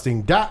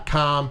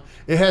BloodyDisgusting.com.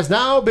 It has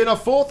now been a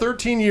full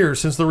 13 years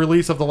since the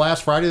release of the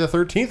last Friday the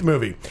 13th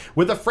movie,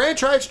 with the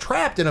franchise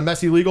trapped in a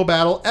messy legal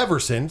battle ever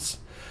since.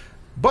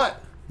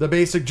 But the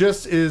basic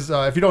gist is,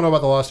 if you don't know about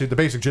the lawsuit, the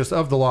basic gist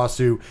of the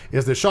lawsuit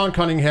is that Sean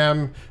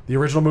Cunningham, the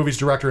original movie's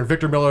director, and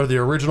Victor Miller, the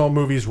original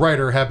movie's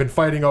writer, have been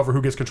fighting over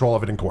who gets control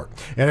of it in court.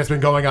 And it's been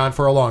going on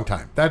for a long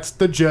time. That's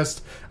the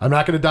gist. I'm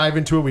not going to dive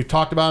into it. We've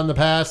talked about it in the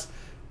past.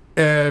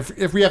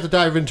 If we have to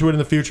dive into it in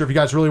the future, if you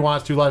guys really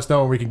want us to, let us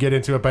know and we can get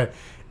into it. But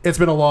it's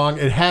been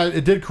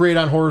it did create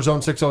on Horror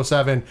Zone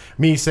 607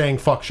 me saying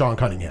fuck Sean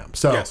Cunningham.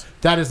 So yes.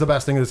 That is the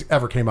best thing that's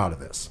ever came out of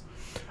this.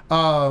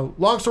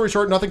 Long story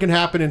short, nothing can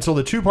happen until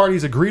the two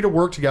parties agree to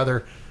work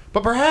together.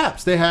 But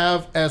perhaps they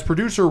have, as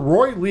producer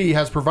Roy Lee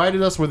has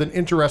provided us with an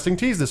interesting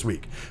tease this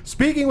week.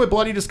 Speaking with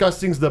Bloody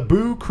Disgusting's The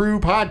Boo Crew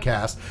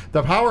podcast,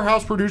 the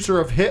powerhouse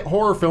producer of hit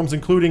horror films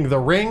including The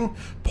Ring,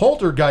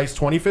 Poltergeist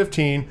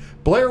 2015,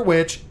 Blair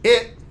Witch,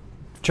 It,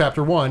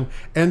 Chapter 1,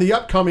 and the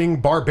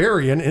upcoming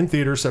Barbarian in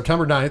theaters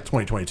September 9th,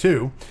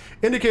 2022,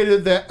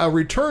 indicated that a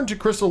return to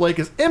Crystal Lake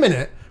is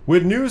imminent,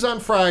 with news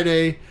on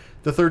Friday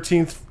the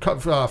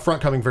 13th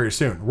front coming very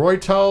soon. Roy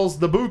tells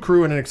the Boo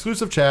Crew in an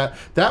exclusive chat,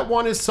 that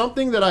one is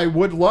something that I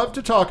would love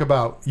to talk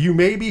about. You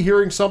may be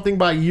hearing something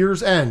by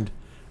year's end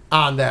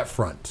on that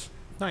front.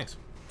 Nice.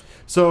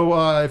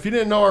 So if you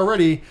didn't know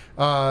already,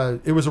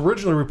 it was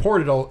originally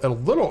reported a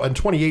little in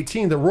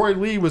 2018 that Roy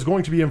Lee was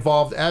going to be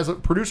involved as a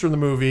producer in the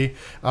movie,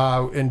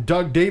 and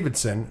Doug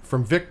Davidson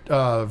from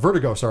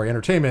Vertigo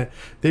Entertainment.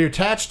 They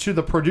attached to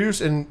the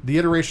produce and the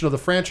iteration of the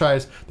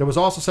franchise that was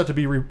also set to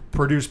be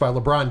produced by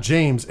LeBron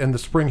James and the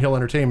Spring Hill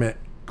Entertainment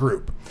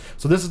group.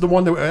 So this is the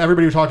one that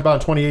everybody talked about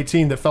in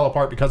 2018 that fell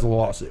apart because of the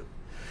lawsuit.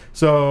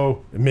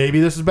 So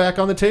maybe this is back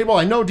on the table.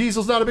 I know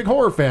Diesel's not a big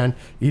horror fan.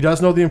 He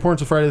does know the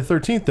importance of Friday the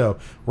 13th, though.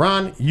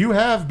 Ron, you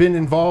have been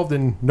involved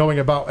in knowing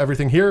about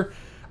everything here.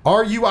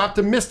 Are you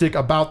optimistic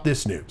about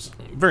this news?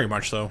 Very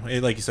much so.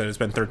 Like you said, it's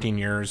been 13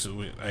 years.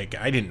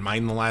 I didn't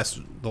mind the last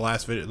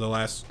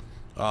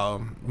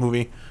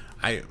movie.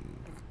 I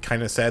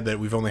kind of sad that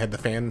we've only had the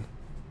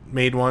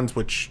fan-made ones,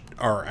 which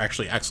are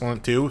actually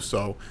excellent too.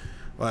 So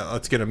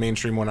let's get a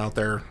mainstream one out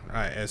there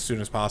as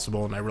soon as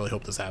possible, and I really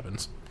hope this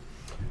happens.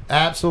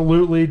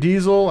 Absolutely.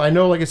 Diesel, I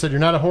know, like I said, you're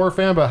not a horror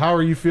fan, but how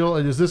are you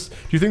feeling? Do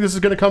you think this is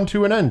going to come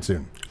to an end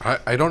soon?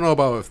 I don't know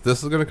about if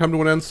this is going to come to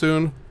an end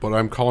soon, but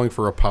I'm calling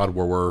for a pod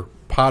war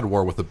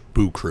with the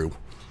Boo Crew.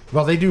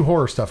 Well, they do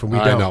horror stuff, and we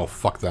don't. I know.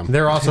 Fuck them.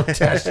 They're also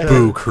attached to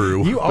Boo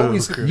Crew. You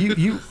always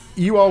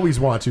you always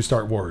want to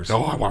start wars.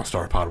 Oh, I want to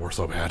start a pod war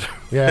so bad.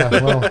 Yeah,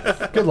 well,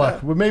 good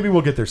luck. Well, maybe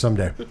we'll get there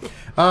someday.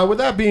 With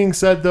that being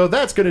said, though,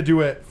 that's going to do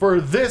it for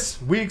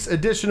this week's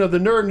edition of the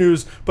Nerd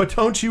News. But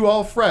don't you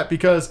all fret,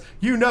 because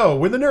you know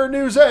when the Nerd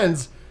News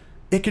ends,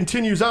 it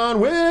continues on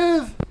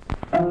with...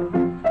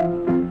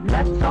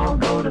 Let's all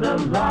go to the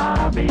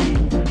lobby.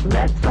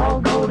 Let's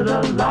all go to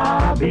the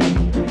lobby.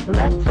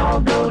 Let's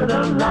all go to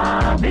the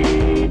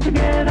lobby to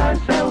get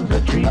ourselves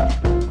a treat.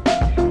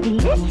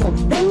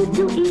 Delicious things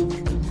to eat.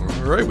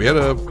 All right, we had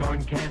a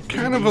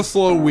kind of a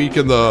slow week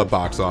in the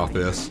box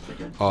office.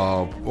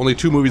 Only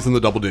 2 movies in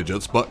the double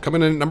digits, but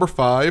coming in at number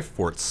 5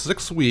 for its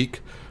 6th week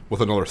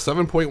with another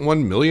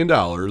 $7.1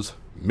 million,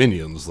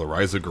 Minions: The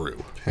Rise of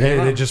Gru.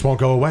 And it just won't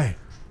go away.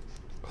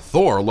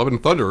 Thor: Love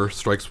and Thunder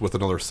strikes with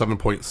another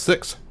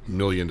 $7.6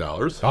 million.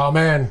 Oh,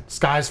 man.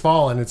 Sky's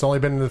fallen. It's only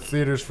been in the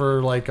theaters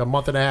for like a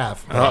month and a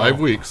half. 5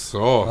 weeks.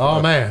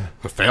 Oh, man.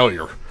 A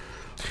failure.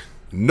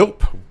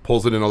 Nope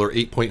pulls in another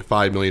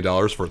 $8.5 million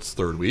for its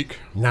 3rd week.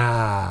 No.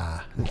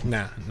 I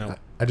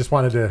just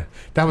wanted to...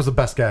 That was the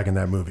best gag in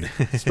that movie.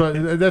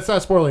 That's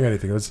not spoiling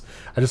anything.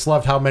 I just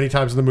loved how many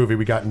times in the movie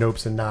we got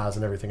nopes and nahs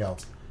and everything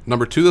else.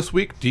 Number 2 this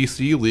week,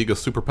 DC League of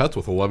Super Pets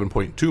with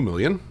 $11.2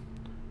 million.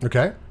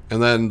 Okay.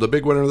 And then the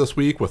big winner this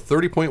week with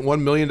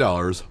 $30.1 million,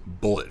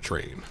 Bullet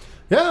Train.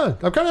 Yeah,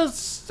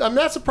 I'm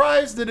not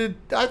surprised that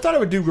I thought it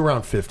would do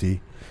around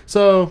 50.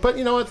 So, but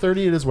you know what?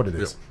 30, it is what it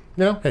is. Yep.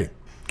 You know, hey,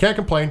 can't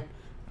complain.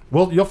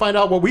 You'll find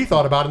out what we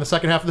thought about in the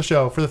second half of the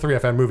show for the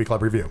 3FM Movie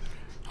Club review.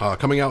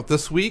 Coming out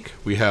this week,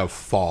 we have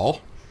Fall.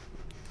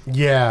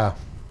 Yeah.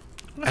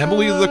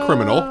 Emily the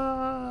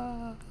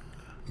Criminal.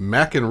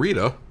 Mac and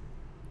Rita.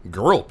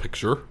 Girl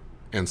Picture.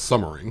 And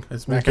Summering.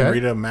 Is Mac and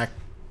Rita Mac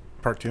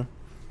Part 2?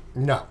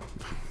 No.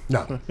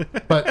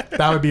 But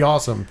that would be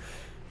awesome.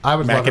 I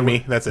would Mac love and it.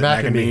 Me. That's it.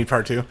 Mac and Me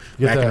Part 2.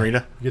 Mac and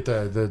Rita. You get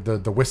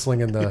the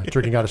whistling and the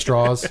drinking out of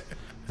straws.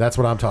 That's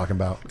what I'm talking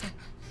about.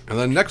 And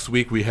then next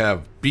week we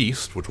have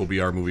Beast, which will be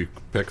our movie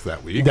pick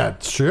that week.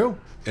 That's true.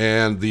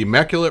 And The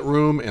Immaculate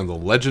Room and The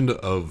Legend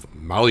of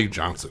Molly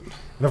Johnson.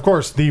 And of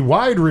course, the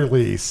wide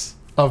release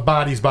of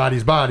Bodies,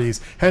 Bodies,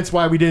 Bodies. Hence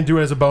why we didn't do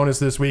it as a bonus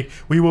this week.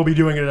 We will be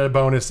doing it as a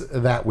bonus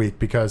that week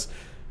because,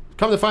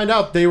 come to find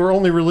out, they were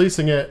only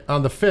releasing it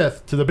on the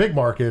 5th to the big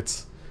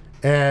markets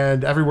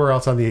and everywhere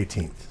else on the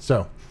 18th.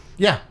 So,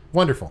 yeah,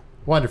 wonderful.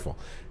 Wonderful.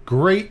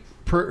 Great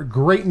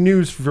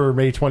news for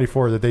May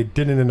 24 that they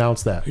didn't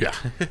announce that.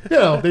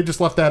 Yeah. They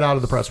just left that out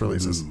of the press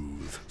releases.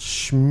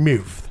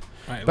 Schmooth.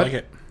 I like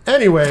it.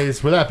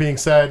 Anyways, with that being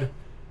said,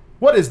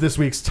 what is this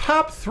week's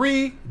top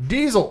 3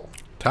 Diesel?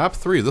 Top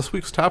 3. This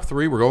week's top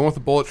 3, we're going with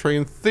the Bullet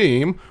Train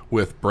theme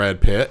with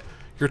Brad Pitt.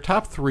 Your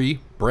top 3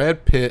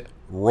 Brad Pitt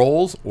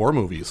roles or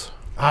movies.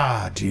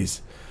 Ah,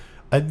 jeez.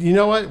 You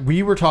know what?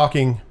 We were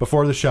talking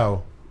before the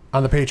show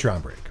on the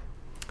Patreon break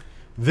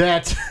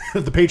that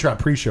the Patreon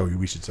pre-show,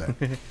 we should say,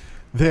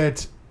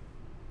 that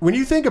when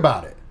you think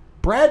about it,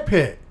 Brad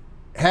Pitt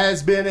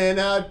has been in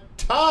a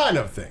ton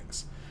of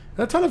things,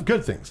 and a ton of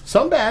good things.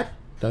 Some bad,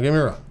 don't get me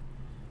wrong,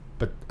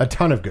 but a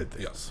ton of good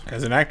things. Yes.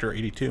 As an actor,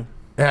 82.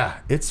 Yeah,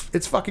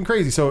 it's fucking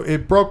crazy. So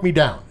it broke me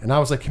down, and I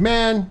was like,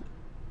 man,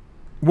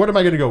 what am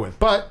I going to go with?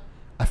 But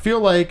I feel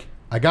like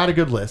I got a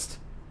good list,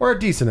 or a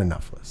decent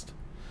enough list.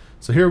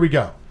 So here we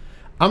go.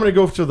 I'm going to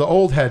go to the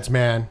old heads,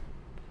 man,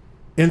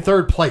 in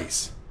 3rd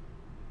place.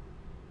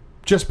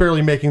 Just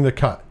barely making the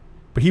cut.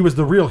 But he was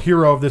the real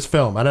hero of this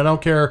film, and I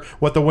don't care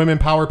what the women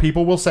power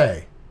people will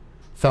say.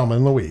 Thelma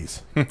and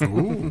Louise.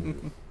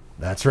 Ooh.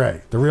 That's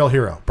right. The real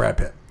hero, Brad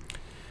Pitt.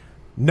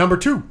 Number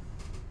two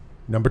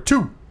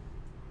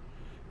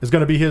is going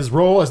to be his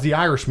role as the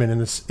Irishman in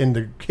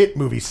the hit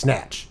movie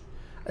Snatch.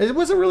 It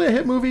wasn't really a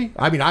hit movie.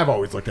 I mean, I've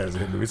always looked at it as a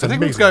hit movie. It's I think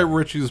amazing. it's Guy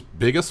Ritchie's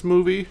biggest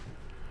movie.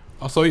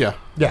 Also, yeah.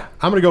 Yeah,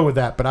 I'm going to go with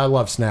that, but I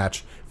love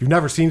Snatch. If you've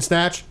never seen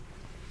Snatch,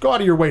 go out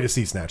of your way to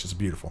see Snatch. It's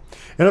beautiful.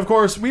 And of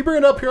course, we bring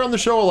it up here on the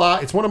show a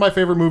lot. It's one of my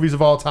favorite movies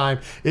of all time.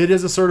 It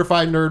is a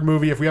certified nerd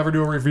movie. If we ever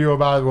do a review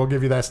about it, we'll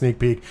give you that sneak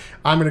peek.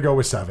 I'm going to go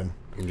with 7.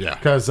 Yeah.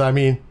 Because, I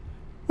mean,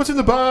 what's in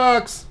the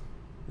box?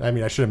 I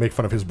mean, I shouldn't make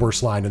fun of his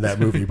worst line in that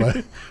movie, but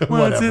whatever.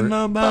 What's in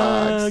the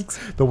box?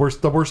 The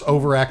worst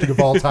overacting of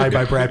all time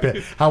by Brad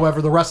Pitt.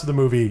 However, the rest of the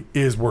movie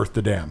is worth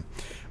the damn.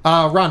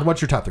 Ron,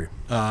 what's your top 3?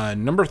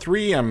 Number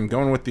 3, I'm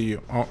going with the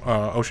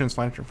Ocean's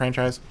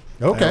franchise.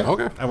 Okay.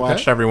 I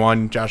watched every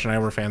one. Josh and I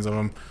were fans of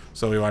them,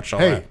 so we watched all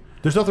Hey, that.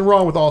 there's nothing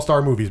wrong with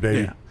all-star movies,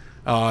 baby.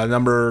 Yeah.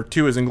 Number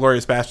 2 is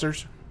Inglourious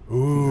Basterds.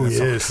 Ooh,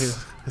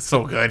 yes. It's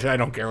so good. I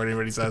don't care what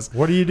anybody says.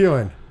 What are you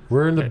doing?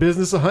 We're in the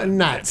business of hunting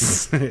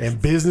nuts,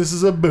 and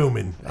businesses are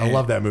booming. I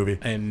love that movie.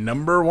 And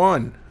number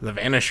 1, The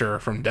Vanisher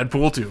from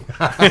Deadpool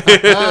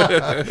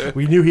 2.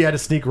 We knew he had to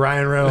sneak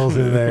Ryan Reynolds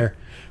in there.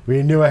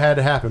 We knew it had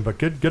to happen, but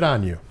good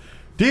on you.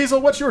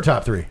 Diesel, what's your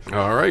top 3?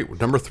 All right.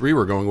 Number 3,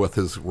 we're going with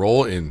his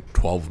role in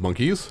 12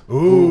 Monkeys.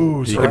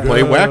 Ooh, He so can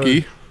play good.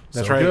 wacky.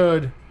 That's So right.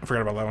 good. I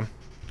forgot about that one.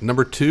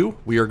 Number 2,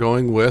 we are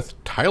going with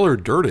Tyler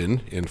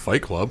Durden in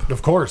Fight Club.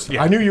 Of course.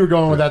 I knew you were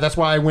going with that. That's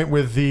why I went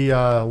with the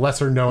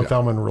lesser-known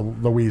Thelma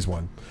and Louise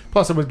one.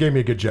 Plus, it gave me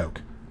a good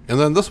joke. And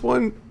then this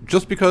one,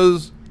 just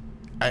because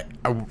I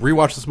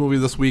rewatched this movie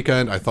this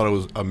weekend, I thought it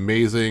was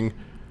amazing.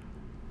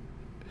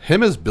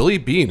 Him as Billy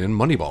Bean in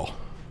Moneyball.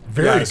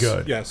 Very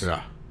good. Yes.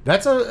 Yeah.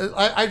 That's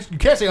you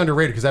can't say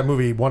underrated because that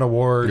movie won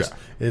awards.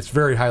 Yeah. It's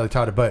very highly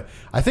touted, but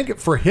I think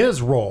for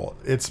his role,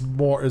 it's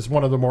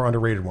one of the more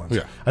underrated ones.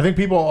 Yeah. I think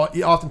people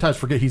oftentimes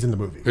forget he's in the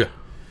movie. Yeah.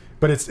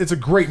 But it's a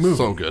great movie.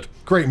 So good.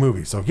 Great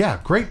movie. So yeah,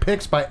 great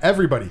picks by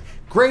everybody.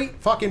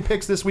 Great fucking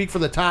picks this week for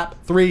the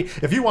top 3.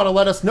 If you want to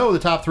let us know the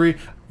top 3,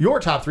 your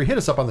top 3, hit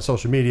us up on the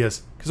social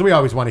medias because we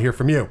always want to hear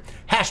from you.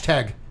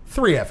 Hashtag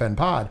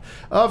 3FNPod.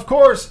 Of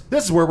course,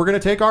 this is where we're going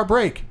to take our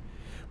break.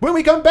 When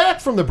we come back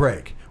from the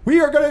break, we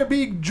are going to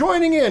be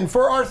joining in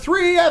for our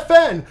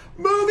 3FN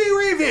movie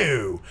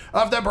review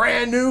of the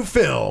brand new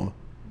film,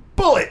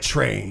 Bullet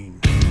Train.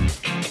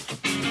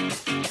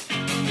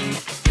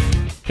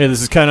 Hey,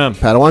 this is Ken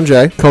Padawan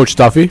J, Coach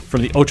Duffy.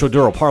 from the Ocho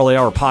Duro Parlay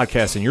Hour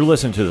podcast, and you're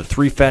listening to the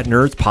 3 Fat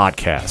Nerds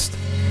podcast.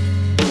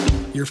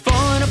 You're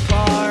falling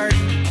apart,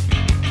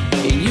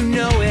 and you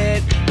know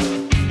it.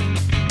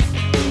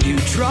 You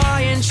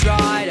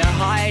try to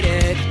hide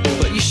it,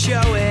 but you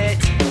show it.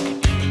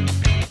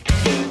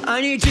 I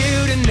need you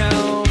to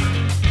know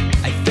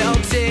I felt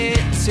it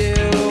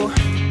too.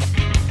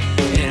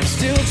 And I'm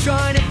still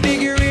trying to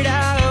figure it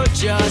out,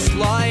 just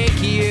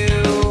like you.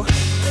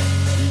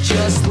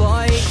 Just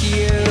like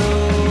you.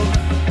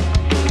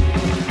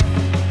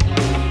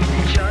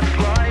 Just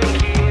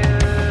like you.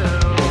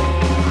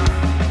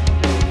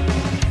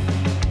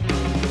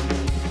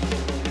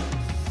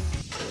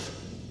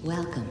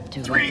 Welcome to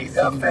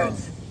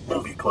 3FN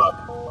Movie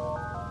Club.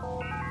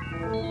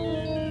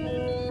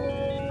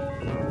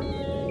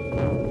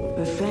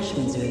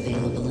 Refreshments are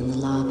available in the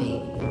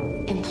lobby.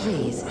 And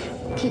please,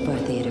 keep our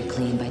theater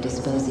clean by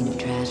disposing of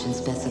trash in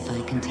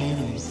specified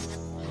containers.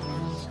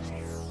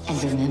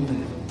 And remember,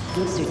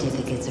 gift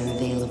certificates are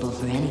available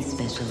for any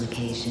special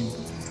occasion.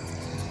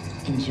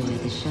 Enjoy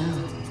the show.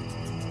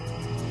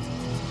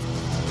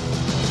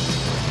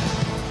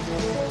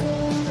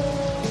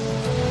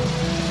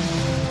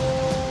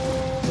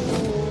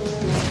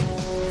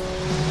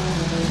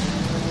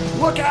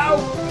 Look out!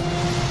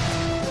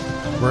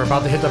 We're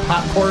about to hit the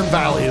Popcorn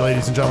Valley,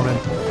 ladies and gentlemen.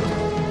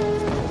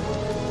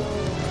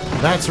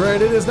 That's right,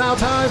 it is now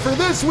time for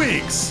this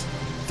week's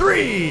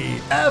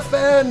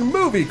 3FN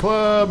Movie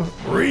Club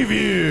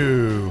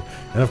Review.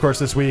 And of course,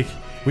 this week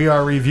we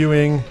are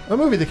reviewing a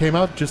movie that came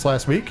out just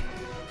last week.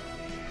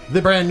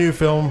 The brand new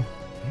film,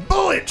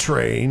 Bullet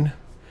Train.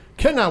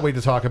 Cannot wait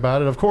to talk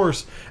about it. Of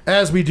course,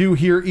 as we do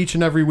here each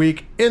and every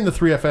week in the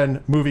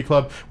 3FN Movie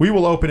Club, we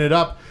will open it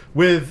up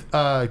with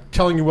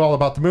telling you all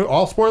about the movie,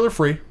 all spoiler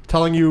free,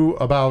 telling you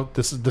about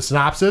the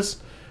synopsis.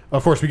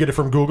 Of course, we get it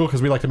from Google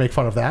because we like to make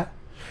fun of that.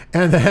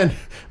 And then,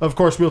 of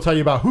course, we'll tell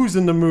you about who's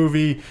in the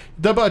movie,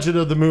 the budget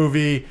of the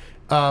movie,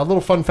 little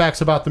fun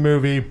facts about the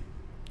movie.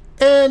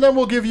 And then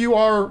we'll give you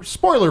our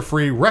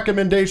spoiler-free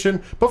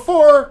recommendation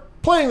before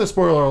playing the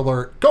spoiler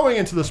alert, going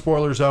into the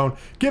spoiler zone,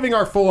 giving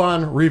our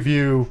full-on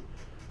review,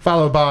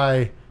 followed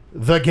by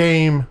the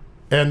game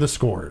and the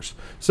scores.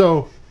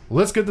 So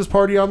let's get this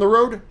party on the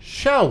road,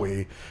 shall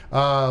we?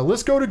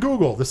 Let's go to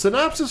Google. The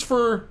synopsis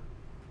for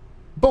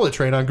Bullet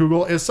Train on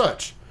Google is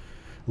such.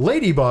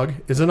 Ladybug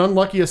is an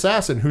unlucky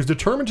assassin who's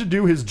determined to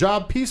do his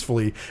job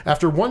peacefully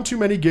after one too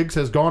many gigs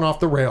has gone off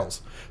the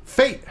rails.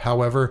 Fate,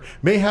 however,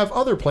 may have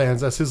other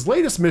plans as his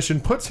latest mission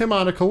puts him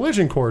on a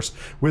collision course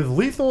with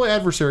lethal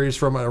adversaries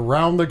from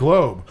around the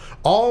globe,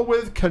 all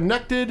with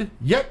connected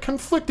yet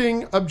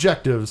conflicting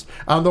objectives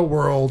on the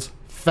world's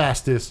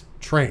fastest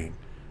train.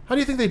 How do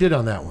you think they did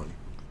on that one?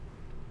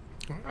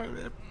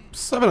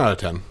 7 out of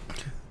 10.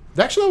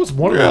 Actually, that was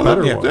one of the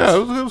better ones. Yeah,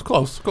 it was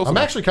close. I'm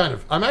actually kind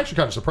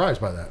of surprised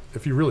by that.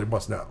 If you really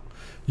must know,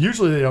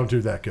 usually they don't do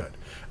that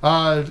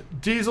good.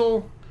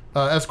 Diesel,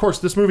 as of course,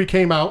 this movie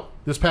came out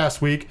this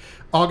past week,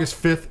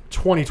 August 5th,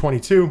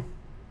 2022.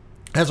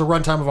 Has a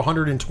runtime of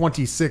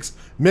 126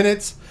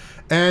 minutes,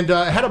 and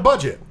it had a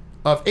budget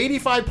of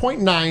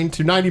 $85.9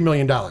 to $90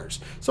 million.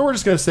 So we're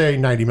just going to say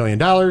 $90 million.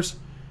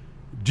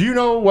 Do you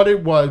know what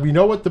it was? We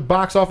know what the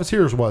box office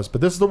here was, but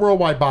this is the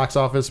worldwide box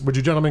office. Would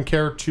you gentlemen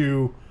care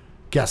to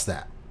guess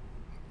that?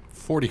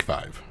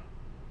 45.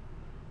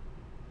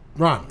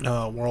 Ron.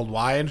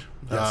 Worldwide,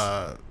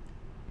 Yes.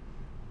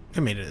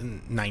 it made it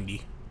 90.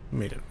 It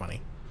made it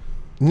money.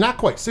 Not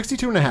quite.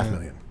 $62.5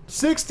 million.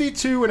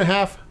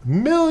 $62.5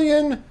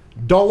 million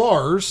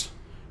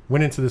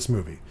went into this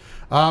movie.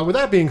 With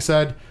that being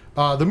said,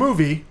 the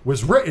movie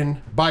was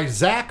written by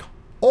Zach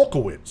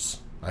Olkowitz.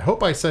 I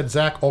hope I said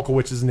Zach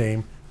Olkowitz's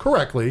name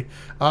correctly.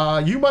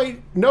 You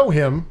might know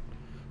him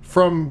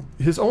from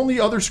his only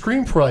other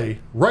screenplay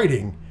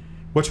writing,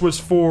 which was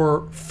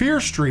for Fear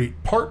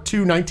Street Part 2,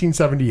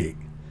 1978,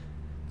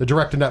 the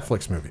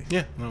direct-to-Netflix movie.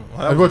 Yeah,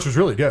 Which was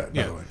really good,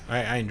 by the way.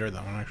 I enjoyed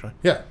that one actually.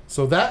 Yeah,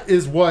 so that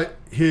is what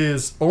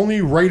his only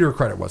writer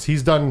credit was.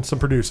 He's done some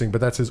producing, but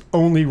that's his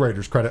only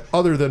writer's credit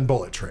other than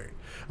Bullet Train.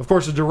 Of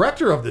course, the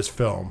director of this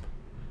film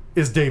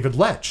is David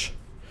Lech,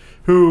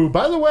 who,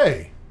 by the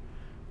way,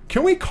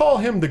 can we call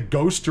him the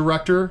ghost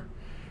director?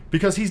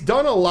 Because he's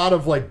done a lot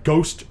of like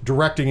ghost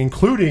directing,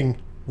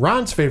 including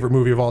Ron's favorite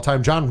movie of all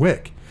time, John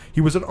Wick.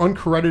 He was an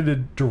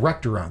uncredited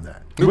director on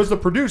that. He was the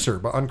producer,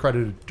 but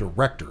uncredited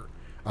director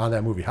on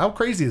that movie. How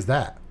crazy is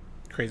that?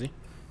 Crazy.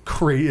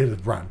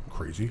 Ron,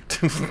 crazy.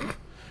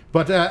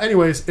 But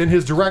anyways, in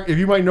his if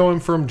you might know him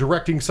from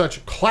directing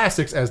such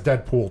classics as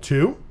Deadpool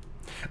 2,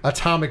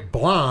 Atomic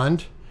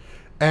Blonde,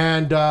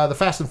 and The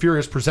Fast and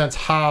Furious Presents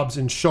Hobbs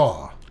and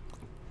Shaw,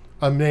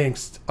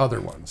 amongst other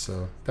ones.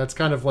 So that's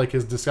kind of like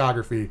his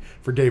discography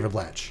for David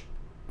Lech.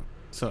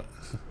 So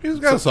He's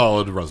got a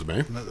solid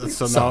resume.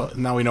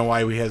 now we know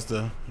why he has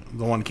the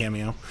one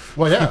cameo.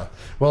 Well, yeah.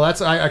 Well,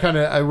 that's I kind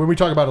of when we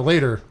talk about it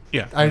later.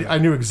 Yeah. I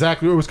knew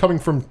exactly it was coming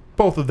from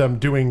both of them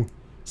doing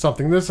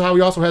something. This is how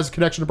he also has a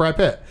connection to Brad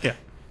Pitt. Yeah.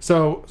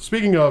 So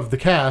speaking of the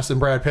cast and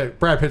Brad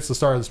Pitt's the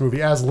star of this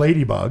movie as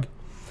Ladybug,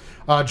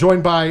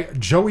 joined by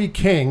Joey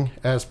King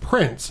as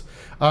Prince.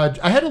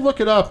 I had to look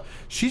it up.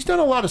 She's done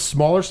a lot of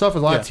smaller stuff, a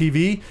lot of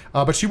TV,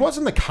 but she was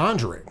in The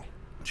Conjuring.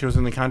 She was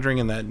in The Conjuring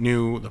and that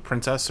new The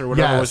Princess or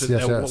whatever. Yes,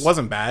 yes. It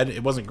wasn't bad.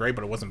 It wasn't great,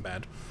 but it wasn't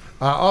bad.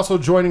 Also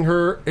joining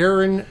her,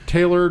 Aaron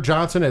Taylor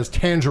Johnson as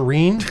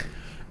Tangerine,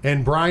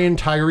 and Brian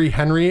Tyree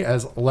Henry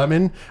as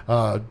Lemon.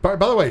 By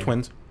the way,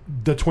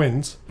 the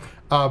twins.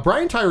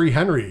 Brian Tyree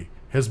Henry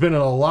has been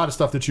in a lot of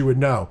stuff that you would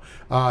know.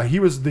 He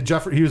was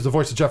the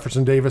voice of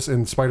Jefferson Davis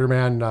in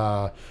Spider-Man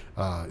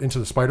Into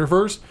the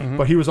Spider-Verse,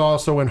 but he was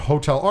also in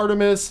Hotel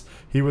Artemis.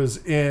 He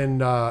was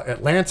in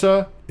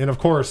Atlanta, and of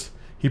course,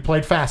 he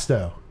played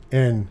Fasto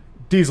in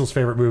Diesel's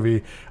favorite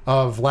movie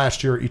of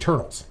last year,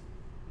 Eternals.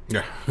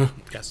 Yeah.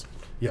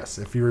 Yes,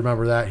 if you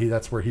remember that,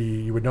 that's where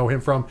you would know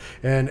him from.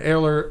 And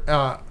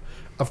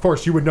of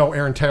course, you would know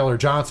Aaron Taylor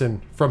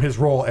Johnson from his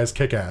role as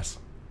Kick-Ass.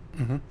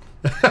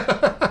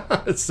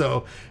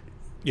 So,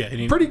 Yeah, and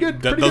he pretty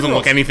good. Pretty doesn't good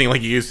look roles. anything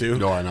like he used to.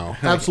 No, I know.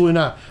 Absolutely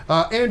not.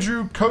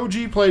 Andrew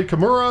Koji played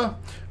Kimura.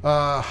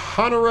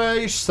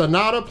 Hanare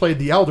Sanada played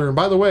the Elder. And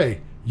by the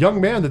way, young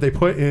man that they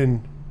put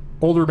in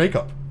older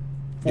makeup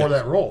for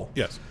that role.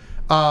 Yes.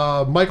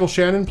 Michael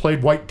Shannon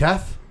played White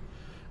Death.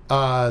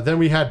 Then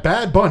we had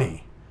Bad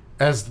Bunny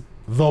as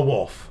the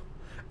Wolf.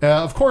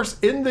 Of course,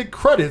 in the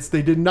credits,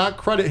 they did not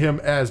credit him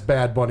as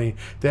Bad Bunny.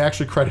 They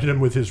actually credited him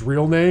with his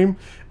real name.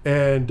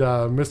 And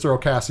Mr.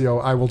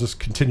 Ocasio, I will just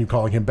continue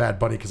calling him Bad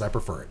Bunny because I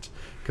prefer it.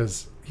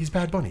 Because he's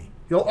Bad Bunny.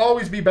 He'll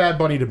always be Bad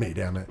Bunny to me,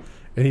 damn it.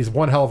 And he's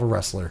one hell of a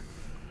wrestler.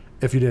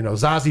 If you didn't know,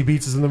 Zazie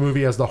Beetz is in the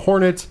movie as the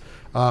Hornet.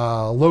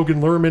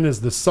 Logan Lerman is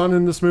the son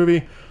in this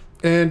movie.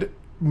 And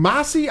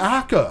Masi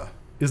Aka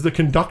is the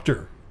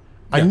conductor.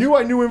 Yes.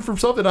 I knew him from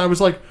something. I was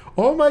like,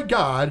 oh my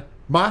God,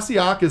 Masi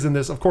Aka is in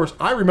this. Of course,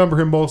 I remember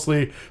him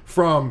mostly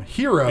from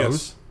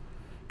Heroes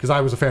because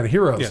I was a fan of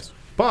Heroes. Yes.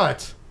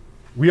 But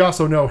we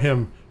also know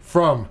him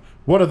from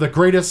one of the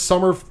greatest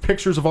summer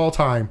pictures of all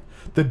time,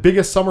 the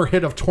biggest summer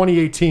hit of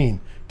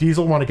 2018.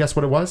 Diesel, want to guess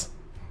what it was?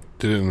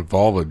 Did it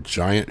involve a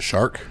giant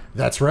shark?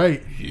 That's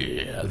right.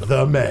 Yeah.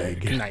 The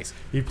Meg. Nice.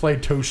 He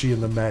played Toshi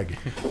in The Meg,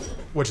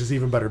 which is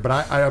even better.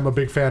 But I am a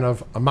big fan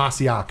of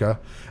Masi Aka.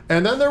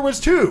 And then there was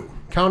two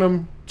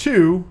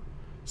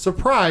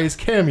surprise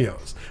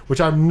cameos, which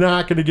I'm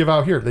not going to give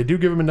out here. They do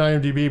give them in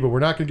IMDb, but we're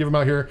not going to give them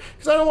out here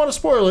because I don't want to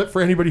spoil it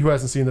for anybody who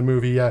hasn't seen the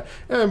movie yet,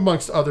 and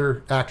amongst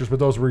other actors, but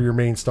those were your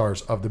main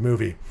stars of the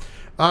movie.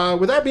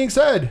 With that being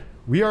said,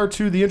 we are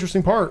to the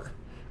interesting part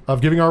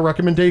of giving our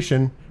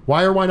recommendation.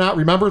 Why or why not?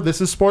 Remember,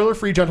 this is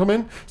spoiler-free,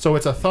 gentlemen, so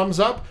it's a thumbs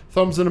up,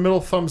 thumbs in the middle,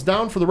 thumbs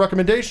down for the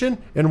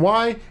recommendation, and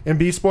why, and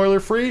be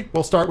spoiler-free.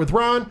 We'll start with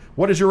Ron.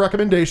 What is your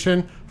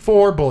recommendation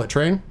for Bullet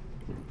Train?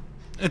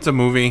 It's a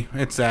movie.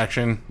 It's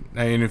action.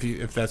 I mean,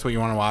 if that's what you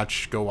want to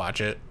watch, go watch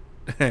it.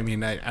 I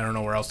mean, I don't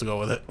know where else to go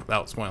with it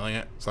without spoiling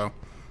it. So,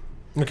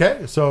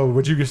 okay. So,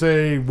 would you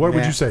say? What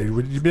would you say?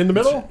 Would you be in the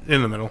middle?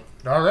 In the middle.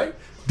 All right.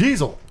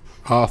 Diesel.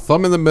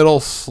 Thumb in the middle,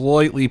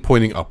 slightly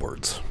pointing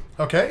upwards.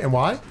 Okay, and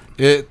why?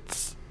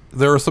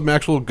 There are some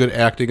actual good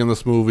acting in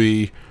this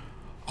movie.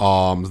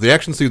 The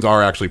action scenes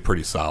are actually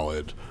pretty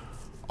solid.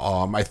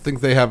 I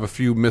think they have a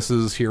few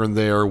misses here and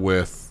there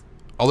with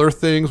other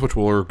things, which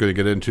we're going to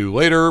get into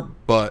later,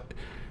 but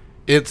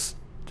it's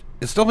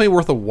definitely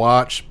worth a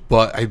watch,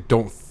 but I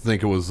don't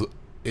think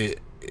it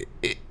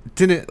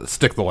didn't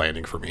stick the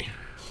landing for me.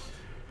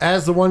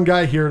 As the one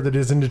guy here that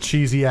is into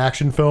cheesy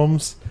action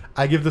films,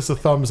 I give this a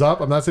thumbs up.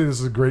 I'm not saying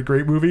this is a great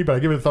movie, but I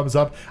give it a thumbs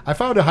up. I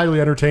found it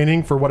highly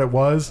entertaining for what it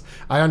was.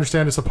 I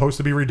understand it's supposed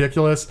to be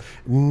ridiculous,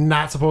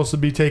 not supposed to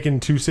be taken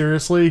too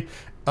seriously.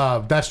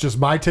 That's just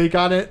my take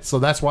on it. So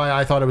that's why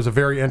I thought it was a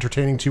very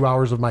entertaining 2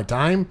 hours of my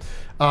time.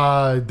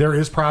 There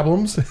is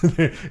problems.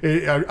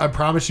 I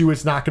promise you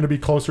it's not going to be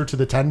closer to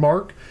the 10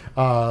 mark.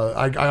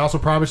 I also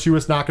promise you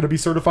it's not going to be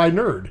certified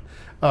nerd.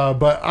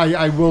 But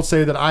I will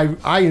say that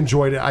I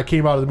enjoyed it. I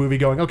came out of the movie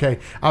going, okay,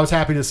 I was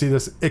happy to see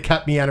this. It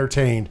kept me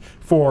entertained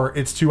for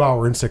its 2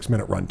 hour and 6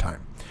 minute runtime.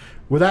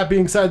 With that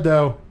being said,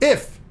 though,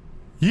 if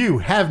you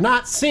have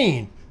not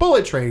seen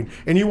Bullet Train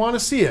and you want to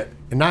see it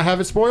and not have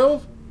it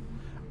spoiled,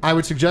 I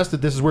would suggest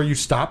that this is where you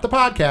stop the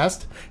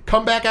podcast,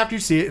 come back after you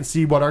see it, and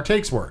see what our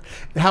takes were.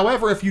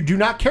 However, if you do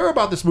not care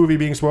about this movie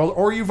being spoiled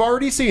or you've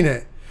already seen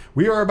it,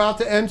 we are about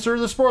to enter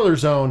the spoiler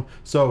zone.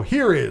 So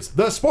here is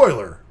the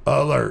spoiler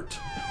alert.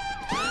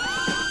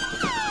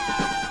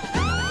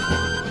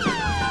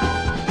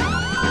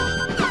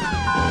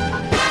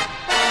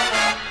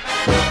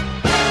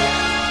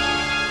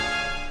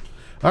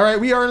 All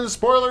right, we are in the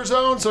spoiler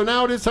zone, so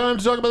now it is time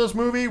to talk about this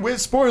movie with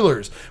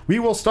spoilers. We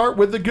will start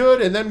with the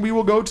good, and then we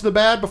will go to the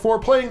bad before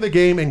playing the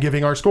game and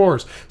giving our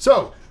scores.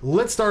 So,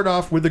 let's start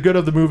off with the good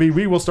of the movie.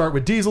 We will start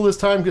with Diesel this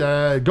time.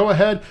 Go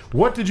ahead.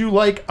 What did you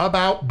like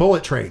about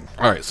Bullet Train?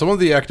 All right, some of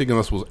the acting in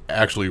this was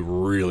actually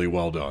really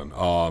well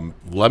done.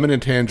 Lemon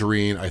and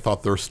Tangerine, I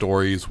thought their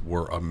stories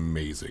were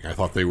amazing. I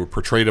thought they were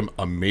portrayed them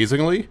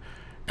amazingly,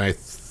 and I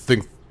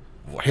think,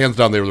 hands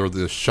down, they were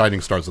the shining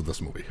stars of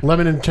this movie.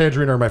 Lemon and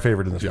Tangerine are my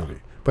favorite in this movie.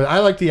 But I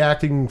like the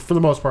acting for the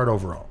most part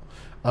overall.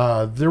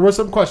 There was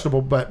some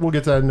questionable, but we'll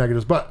get to that in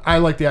negatives. But I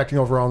like the acting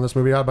overall in this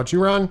movie. How about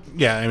you, Ron?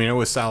 Yeah, I mean, it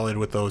was solid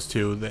with those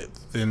two.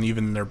 And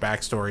even their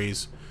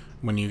backstories,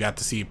 when you got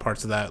to see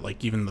parts of that,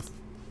 like even the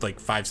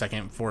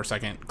 5-second,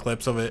 4-second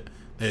clips of it,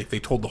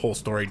 they told the whole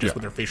story just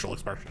with their facial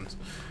expressions.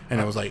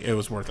 And it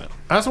was worth it.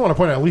 I also want to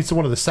point out at least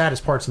one of the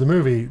saddest parts of the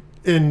movie.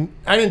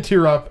 I didn't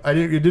tear up.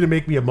 It didn't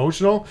make me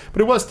emotional,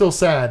 but it was still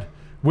sad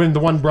when the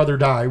one brother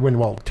died,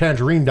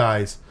 Tangerine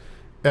dies.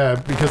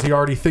 Because he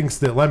already thinks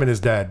that Lemon is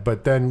dead,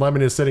 but then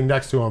Lemon is sitting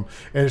next to him,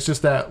 and it's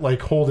just that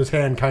hold his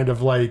hand kind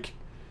of like.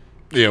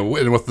 Yeah,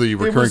 and with the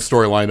recurring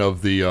storyline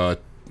of the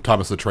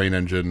Thomas the Train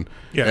Engine,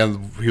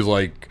 and he's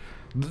like,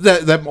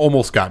 that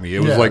almost got me.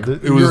 It was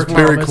it was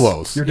very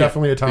close. You're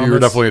definitely a Thomas. You're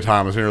definitely a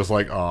Thomas, and it was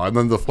like, oh, and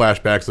then the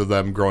flashbacks of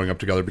them growing up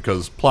together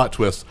because plot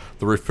twist,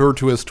 they're referred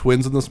to as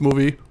twins in this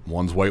movie.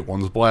 One's white,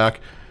 one's black.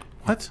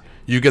 What?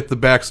 You get the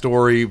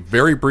backstory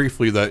very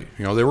briefly that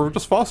they were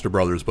just foster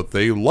brothers, but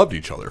they loved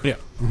each other. Yeah.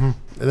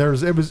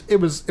 It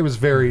was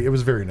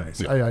very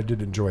nice. I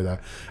did enjoy that.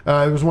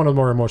 It was one of the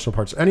more emotional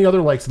parts. Any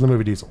other likes in the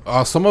movie, Diesel?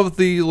 Some of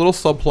the little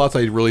subplots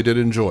I really did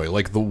enjoy,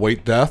 like the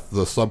White Death,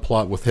 the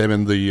subplot with him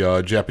and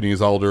the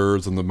Japanese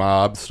elders and the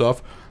mob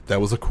stuff. That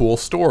was a cool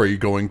story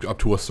going up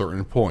to a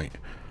certain point.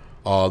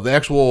 The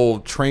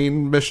actual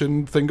train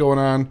mission thing going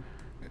on,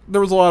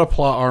 there was a lot of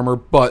plot armor,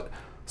 but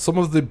some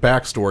of the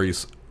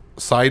backstories,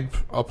 side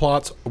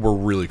plots, were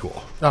really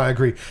cool. I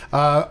agree.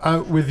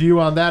 With you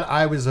on that,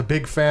 I was a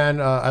big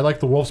fan. I like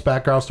the wolf's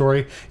background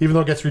story, even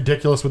though it gets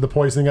ridiculous with the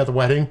poisoning at the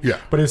wedding. Yeah.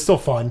 But it's still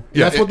fun.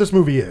 Yeah, That's what this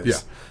movie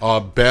is. Yeah.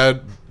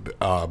 Bad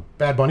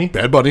Bunny?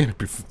 Bad Bunny,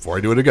 before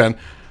I do it again.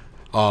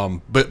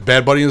 But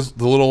Bad Bunny is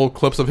the little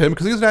clips of him,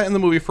 because he's not in the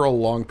movie for a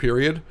long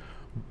period.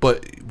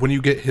 But when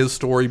you get his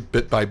story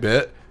bit by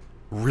bit,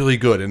 really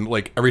good. And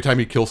like every time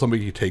he kills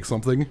somebody, he takes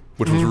something,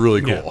 which was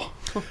really cool.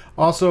 Yeah.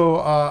 Also,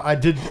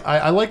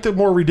 I like the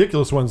more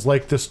ridiculous ones,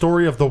 like the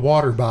story of the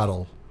water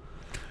bottle.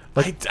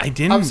 Like, I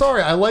didn't. I'm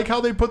sorry. I like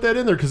how they put that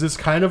in there because it's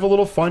kind of a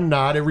little fun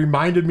nod. It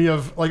reminded me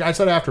of, like I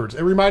said afterwards,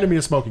 it reminded me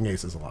of Smoking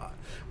Aces a lot,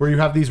 where you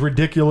have these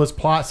ridiculous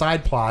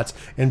side plots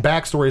and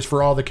backstories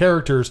for all the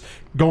characters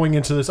going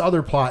into this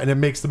other plot, and it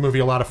makes the movie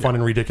a lot of fun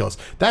and ridiculous.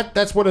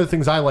 That's one of the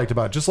things I liked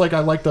about it. Just like I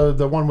liked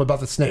the one about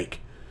the snake.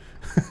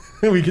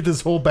 We get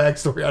this whole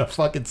backstory on a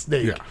fucking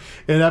snake,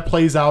 and that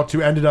plays out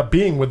to ended up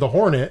being with the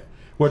Hornet,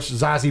 which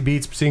Zazie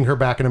Beetz, seeing her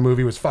back in a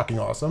movie was fucking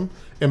awesome,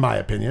 in my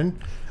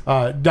opinion.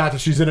 Not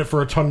that she's in it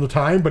for a ton of the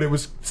time, but it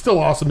was still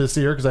awesome to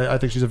see her because I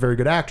think she's a very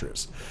good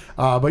actress.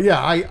 But yeah,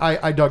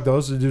 I dug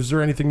those. Is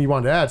there anything you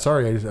wanted to add?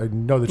 Sorry, I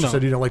know that you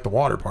said you didn't like the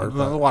water part.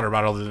 The water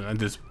bottle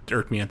just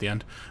irked me at the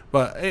end.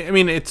 But, I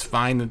mean, it's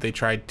fine that they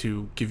tried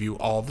to give you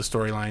all the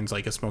storylines,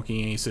 like a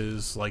Smoking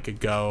Aces, like a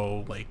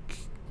Go, like,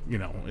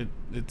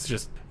 it's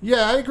just...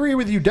 Yeah, I agree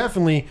with you,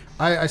 definitely.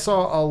 I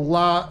saw a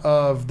lot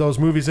of those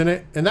movies in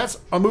it, and that's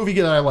a movie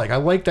that I like. I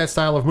like that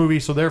style of movie,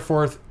 so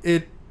therefore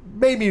it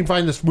made me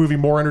find this movie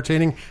more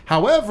entertaining.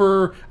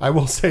 However, I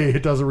will say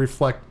it doesn't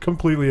reflect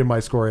completely in my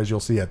score, as you'll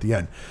see at the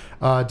end.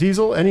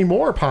 Diesel, any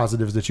more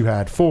positives that you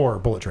had for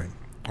Bullet Train?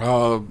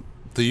 The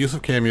use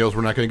of cameos,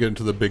 we're not going to get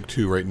into the big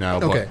two right now,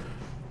 but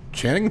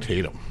Channing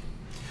Tatum.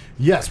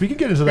 Yes, we can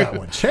get into that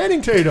one.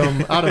 Channing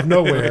Tatum out of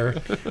nowhere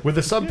with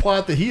a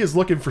subplot that he is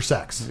looking for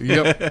sex.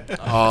 Yep.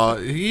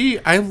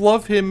 I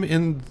love him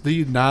in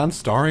the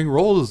non-starring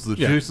roles, the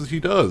choices he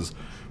does.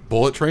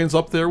 Bullet Train's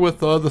up there with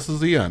This Is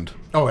the End.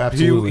 Oh,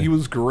 absolutely. He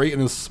was great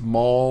in his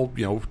small,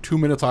 2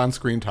 minutes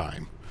on-screen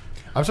time.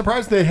 I'm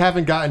surprised they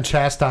haven't gotten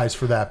chastised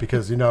for that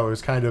because, it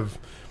was kind of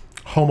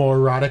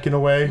homoerotic in a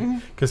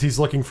way because he's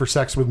looking for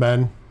sex with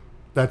men.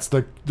 That's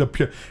the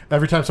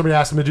every time somebody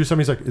asks him to do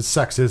something, he's like, "It's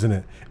sex, isn't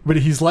it?" But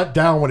he's let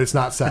down when it's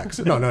not sex.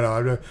 No.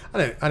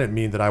 I didn't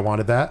mean that I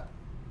wanted that.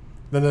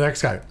 Then the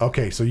next guy,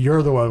 okay, so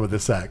you're the one with the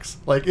sex.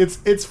 Like it's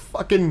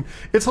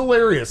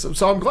hilarious.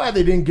 So I'm glad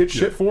they didn't get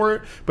shit for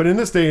it. But in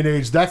this day and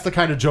age, that's the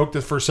kind of joke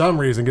that for some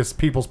reason gets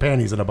people's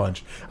panties in a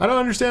bunch. I don't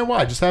understand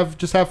why. Just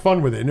have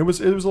fun with it. And it was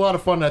a lot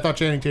of fun. And I thought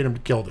Channing Tatum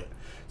killed it.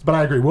 But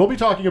I agree. We'll be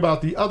talking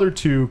about the other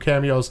two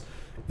cameos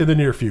in the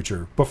near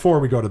future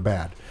before we go to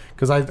bad.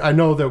 Because I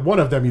know that one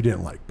of them you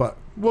didn't like, but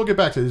we'll get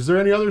back to it. Is there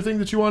any other thing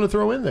that you want to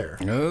throw in there?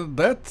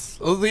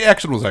 The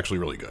action was actually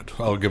really good.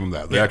 I'll give them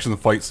that. The action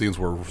and fight scenes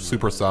were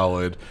super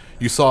solid.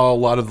 You saw a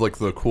lot of like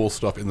the cool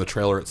stuff in the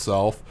trailer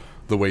itself.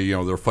 The way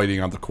they're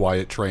fighting on the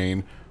quiet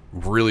train,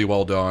 really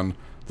well done.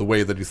 The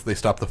way that they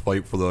stopped the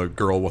fight for the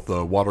girl with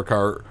the water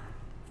cart,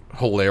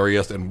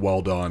 hilarious and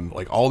well done.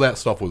 Like all that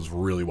stuff was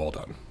really well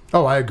done.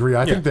 Oh, I agree.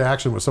 I think the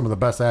action was some of the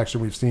best action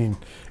we've seen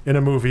in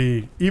a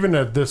movie, even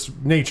of this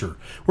nature,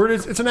 where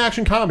it's an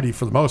action comedy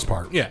for the most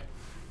part. Yeah.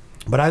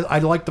 But I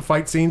like the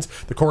fight scenes.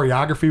 The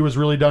choreography was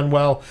really done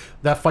well.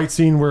 That fight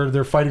scene where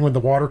they're fighting with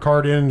the water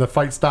cart in, the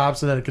fight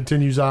stops and then it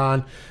continues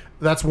on.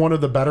 That's one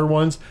of the better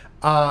ones.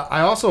 I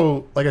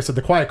also, like I said,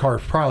 the quiet car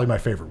is probably my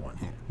favorite one,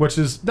 which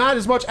is not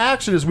as much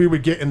action as we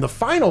would get in the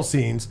final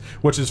scenes,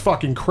 which is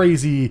fucking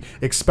crazy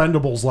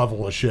Expendables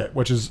level of shit,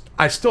 which is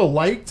I still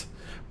liked.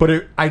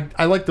 But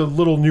I like the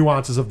little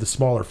nuances of the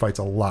smaller fights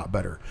a lot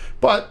better.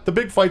 But the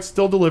big fights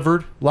still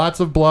delivered. Lots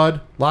of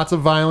blood, lots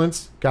of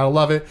violence. Gotta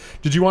love it.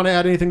 Did you want to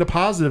add anything to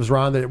positives,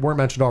 Ron, that weren't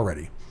mentioned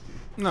already?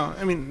 No,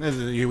 I mean,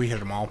 we hit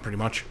them all pretty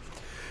much.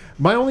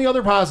 My only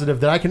other positive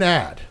that I can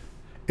add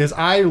is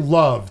I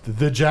loved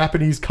the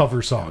Japanese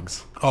cover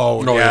songs.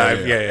 Oh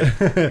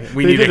yeah.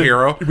 We need a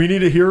hero. We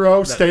need a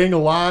hero. Staying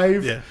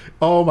alive. Yeah.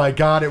 Oh my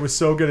god, it was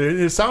so good.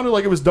 It sounded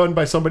like it was done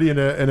by somebody in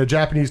a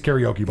Japanese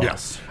karaoke bar.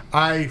 Yes.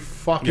 I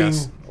fucking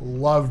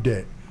loved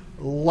it.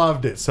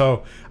 Loved it.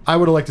 So I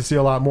would have liked to see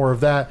a lot more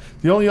of that.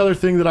 The only other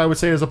thing that I would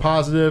say is a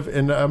positive,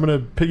 and I'm going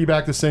to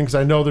piggyback this thing because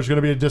I know there's going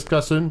to be a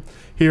discussion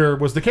here,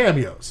 was the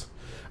cameos.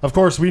 Of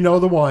course, we know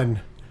the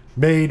one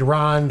made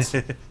Ron's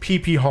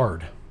pee-pee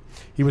hard.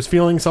 He was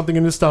feeling something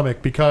in his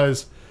stomach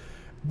because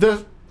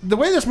the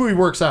way this movie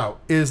works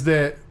out is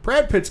that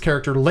Brad Pitt's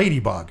character,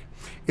 Ladybug,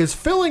 is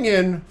filling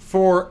in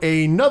for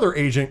another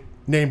agent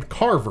named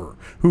Carver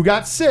who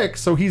got sick,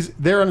 so he's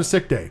there on a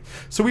sick day.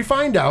 So we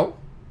find out,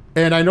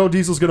 and I know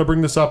Diesel's going to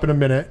bring this up in a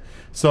minute,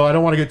 so I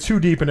don't want to get too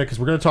deep in it because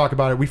we're going to talk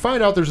about it. We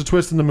find out there's a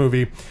twist in the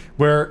movie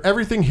where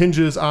everything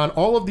hinges on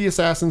all of the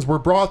assassins were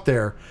brought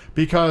there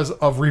because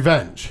of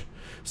revenge.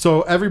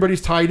 So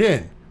everybody's tied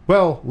in.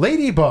 Well,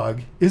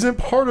 Ladybug isn't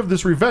part of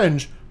this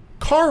revenge.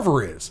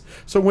 Carver is.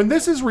 So when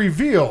this is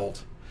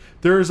revealed,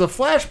 there is a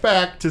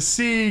flashback to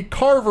see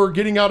Carver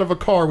getting out of a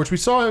car, which we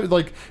saw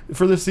like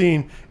for this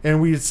scene,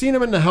 and we had seen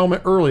him in the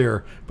helmet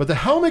earlier, but the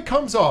helmet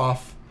comes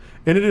off,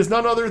 and it is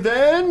none other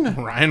than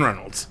Ryan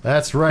Reynolds.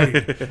 That's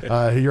right.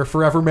 Your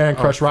forever man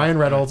crush, Ryan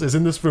Reynolds, is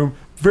in this film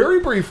very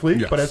briefly,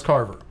 Yes. but as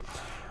Carver.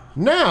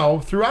 Now,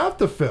 throughout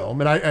the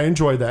film, and I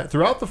enjoyed that,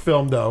 throughout the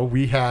film, though,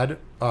 we had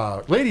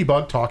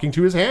Ladybug talking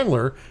to his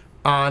handler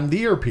on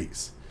the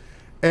earpiece.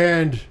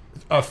 And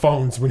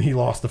phones when he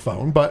lost the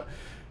phone, but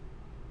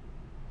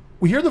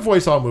we hear the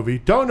voice all movie,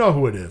 don't know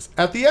who it is.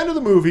 At the end of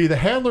the movie, the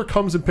handler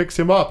comes and picks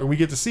him up, and we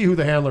get to see who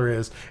the handler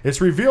is.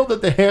 It's revealed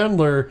that the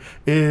handler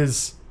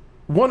is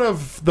one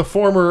of the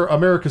former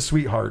America's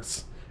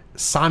Sweethearts,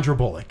 Sandra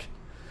Bullock.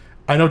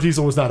 I know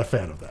Diesel was not a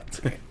fan of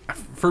that.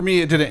 For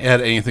me, it didn't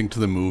add anything to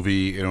the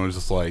movie. It was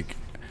just like,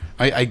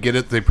 I get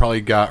it. They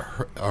probably got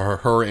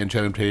her and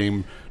Channing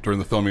Tatum during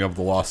the filming of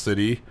The Lost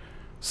City,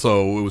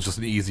 so it was just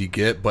an easy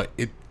get, but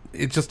it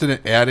just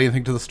didn't add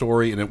anything to the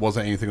story, and it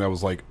wasn't anything that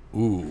was like,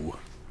 ooh.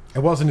 It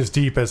wasn't as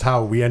deep as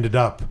how we ended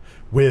up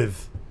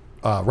with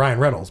Ryan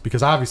Reynolds,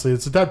 because obviously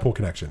it's a Deadpool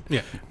connection.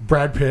 Yeah.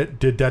 Brad Pitt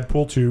did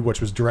Deadpool 2,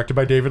 which was directed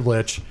by David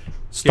Leitch,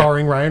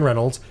 starring Ryan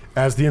Reynolds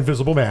as the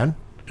Invisible Man,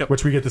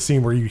 which we get the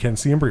scene where you can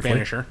see him briefly.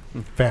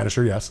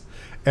 Vanisher, yes.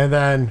 And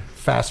then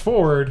fast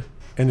forward,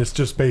 and it's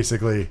just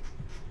basically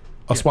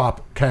a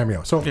swap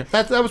cameo. So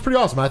that was pretty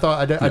awesome. I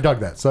thought I dug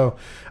that. So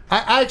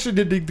I actually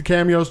did dig the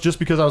cameos just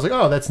because I was like,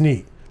 oh, that's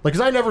neat. Like,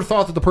 because I never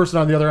thought that the person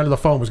on the other end of the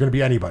phone was going to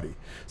be anybody.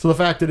 So the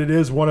fact that it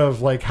is one of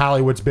like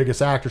Hollywood's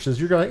biggest actresses,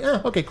 you're going,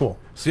 okay, cool.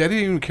 See, I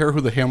didn't even care who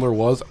the handler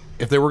was.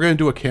 If they were going to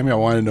do a cameo, I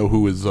wanted to know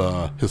who his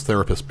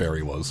therapist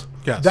Barry was.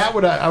 Yes. That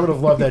would I would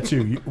have loved that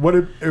too. It would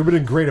have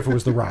been great if it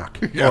was The Rock.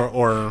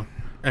 Or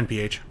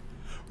NPH.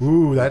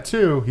 Ooh, that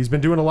too. He's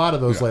been doing a lot of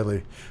those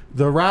lately.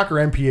 The Rock or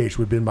NPH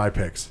would have been my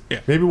picks.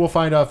 Yeah. Maybe we'll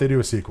find out if they do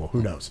a sequel.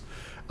 Who knows?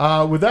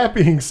 With that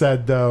being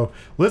said, though,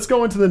 let's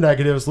go into the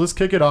negatives. Let's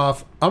kick it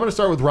off. I'm going to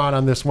start with Ron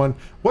on this one.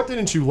 What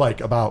didn't you like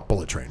about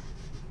Bullet Train?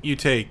 You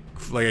take,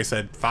 like I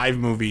said, 5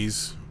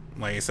 movies.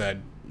 Like I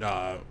said,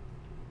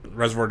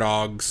 Reservoir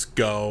Dogs,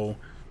 Go,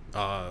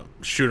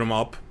 Shoot 'Em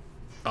Up,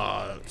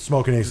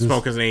 Smoking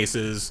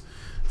Aces.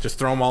 Just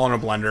throw them all in a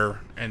blender,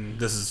 and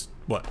this is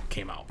what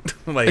came out.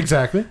 Like,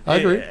 exactly. I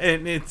agree.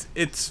 And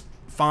it's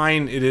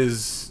fine. It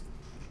is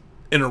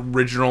an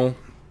original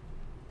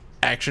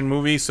action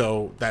movie,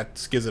 so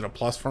that gives it a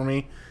plus for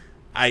me.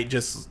 I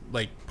just,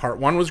 like, part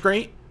 1 was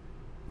great,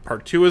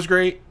 part 2 was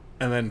great,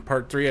 and then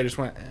part 3 I just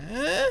went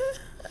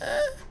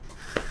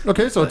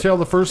Okay, so tell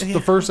the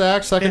first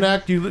act, second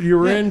act you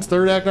were in,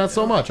 third act not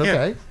so much.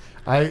 Okay.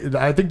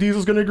 I think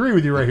Diesel's going to agree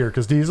with you right here,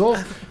 because Diesel,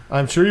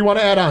 I'm sure you want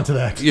to add on to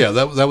that. Yeah,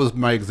 that was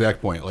my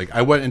exact point. Like,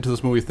 I went into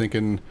this movie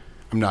thinking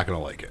I'm not going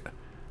to like it,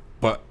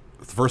 but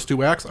the first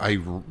 2 acts I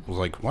was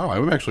like, wow,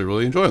 I'm actually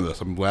really enjoying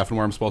this. I'm laughing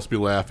where I'm supposed to be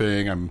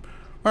laughing. I'm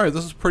all right,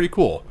 this is pretty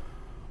cool.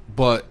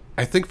 But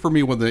I think for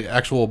me, when the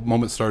actual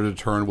moment started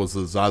to turn was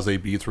the Zazie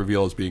Beetz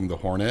reveal as being the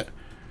Hornet.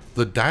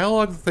 The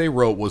dialogue that they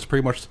wrote was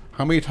pretty much,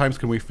 how many times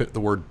can we fit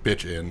the word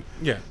bitch in?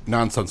 Yeah.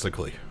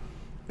 Nonsensically.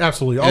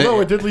 Absolutely. Although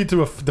it did lead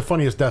to the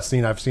funniest death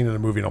scene I've seen in a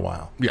movie in a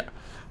while. Yeah.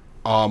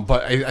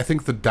 But I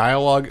think the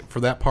dialogue for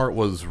that part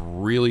was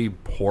really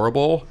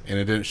horrible, and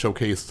it didn't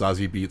showcase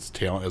Zazie Beetz'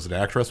 talent as an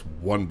actress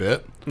one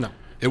bit. No.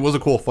 It was a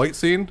cool fight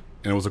scene,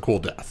 and it was a cool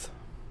death.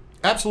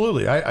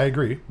 Absolutely. I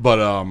agree.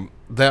 But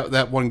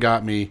that one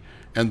got me,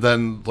 and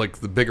then like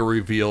the bigger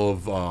reveal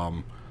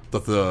of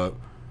that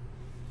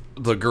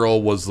the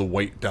girl was the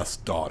White Death's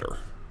daughter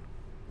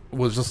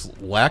was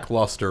just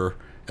lackluster.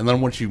 And then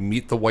once you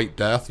meet the White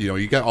Death,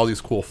 you get all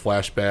these cool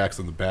flashbacks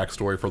and the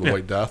backstory for the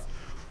White Death.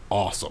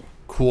 Awesome,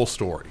 cool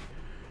story.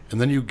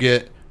 And then you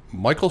get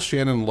Michael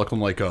Shannon looking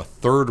like a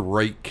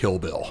third-rate Kill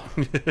Bill.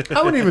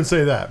 I wouldn't even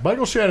say that.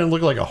 Michael Shannon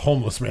looked like a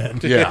homeless man.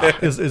 Yeah,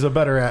 is a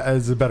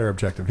better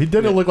objective. He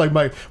didn't look like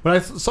Mike. When I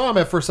saw him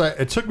at first,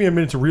 it took me a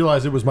minute to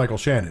realize it was Michael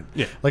Shannon.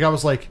 Yeah, like I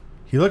was like,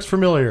 he looks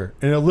familiar,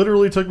 and it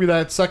literally took me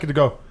that second to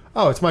go,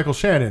 oh, it's Michael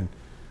Shannon.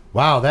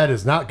 Wow, that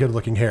is not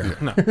good-looking hair.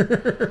 No.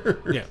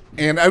 Yeah,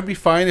 and I would be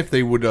fine if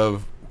they would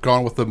have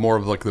gone with the more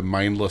of like the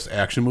mindless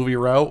action movie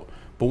route.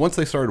 But once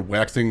they started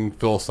waxing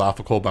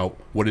philosophical about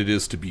what it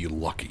is to be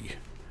lucky.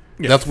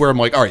 Yeah. That's where I'm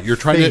like, all right, you're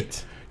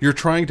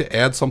trying to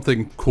add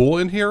something cool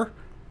in here,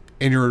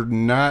 and you're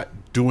not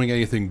doing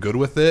anything good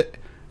with it.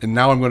 And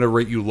now I'm going to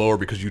rate you lower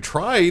because you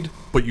tried,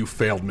 but you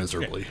failed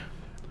miserably. Yeah.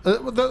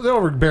 The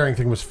overbearing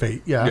thing was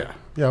fate. Yeah.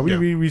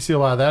 We see a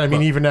lot of that. I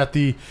mean, even at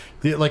the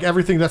like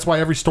everything. That's why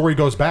every story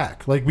goes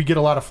back. Like we get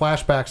a lot of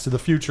flashbacks to the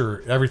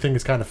future. Everything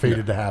is kind of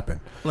fated to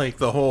happen. Like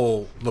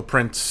the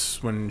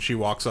prince when she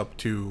walks up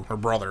to her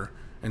brother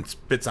and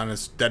spits on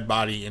his dead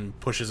body and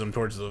pushes him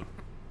towards the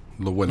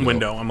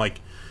window. I'm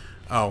like,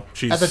 oh,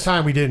 she's... At the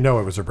time, we didn't know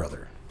it was her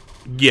brother.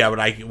 Yeah,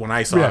 but when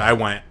I saw it, I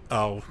went,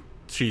 oh,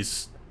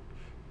 she's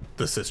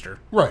the sister.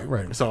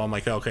 Right. So I'm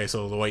like, okay,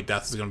 so the White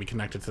Death is going to be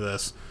connected to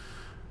this.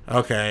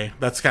 Okay,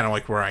 that's kind of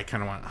like where I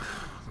kind of went,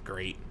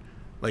 great.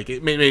 Like,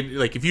 it made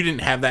like, if you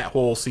didn't have that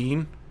whole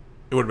scene,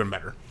 it would have been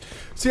better.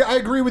 See, I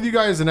agree with you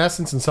guys in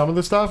essence in some of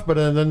the stuff, but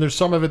then there's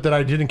some of it that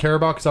I didn't care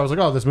about because I was like,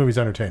 oh, this movie's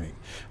entertaining.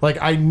 Like,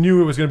 I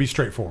knew it was going to be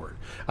straightforward.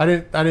 I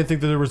didn't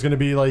think that there was going to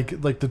be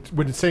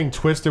when it's saying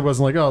twist, it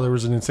wasn't like, oh, there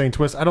was an insane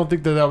twist. I don't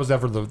think that was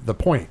ever the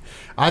point.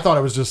 I thought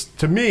it was just,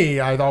 to me,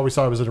 I always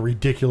thought it was a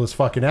ridiculous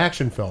fucking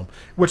action film,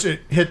 which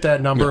it hit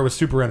that number. It was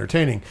super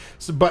entertaining.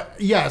 So, but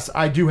yes,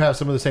 I do have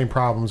some of the same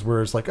problems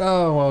where it's like,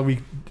 oh, well, we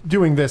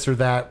doing this or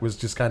that was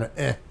just kind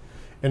of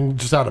and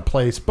just out of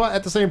place. But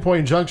at the same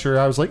point in juncture,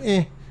 I was like,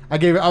 I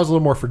was a little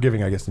more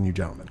forgiving, I guess, than you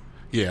gentlemen.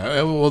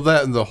 Yeah, well,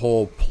 that and the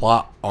whole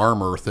plot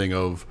armor thing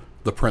of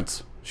the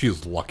prince.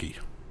 She's lucky.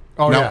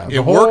 Oh, now,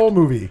 the whole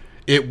movie.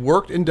 It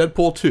worked in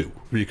Deadpool 2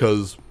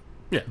 because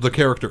the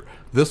character.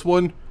 This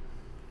one,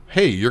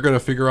 hey, you're going to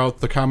figure out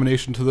the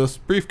combination to this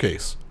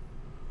briefcase.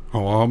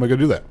 Oh, well, how am I going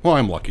to do that? Well,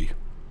 I'm lucky.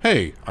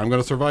 Hey, I'm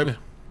going to survive.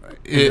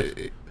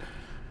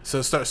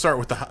 So start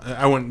with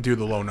I wouldn't do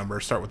the low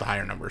numbers. Start with the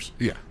higher numbers.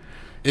 Yeah.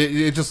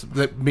 It just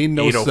that made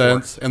no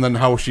sense, and then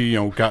how she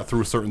got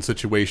through certain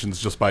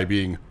situations just by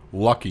being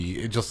lucky.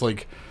 It just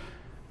like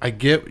I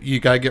get you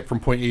gotta get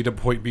from point A to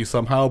point B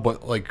somehow,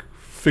 but like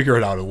figure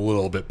it out a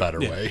little bit better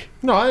way.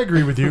 No, I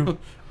agree with you.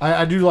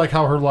 I do like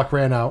how her luck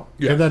ran out,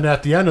 and then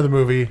at the end of the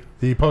movie,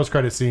 the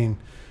post-credit scene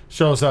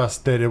shows us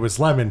that it was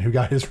Lemon who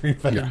got his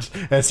revenge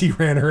as he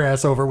ran her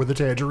ass over with a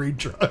tangerine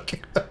truck.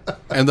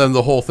 And then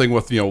the whole thing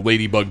with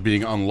Ladybug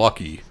being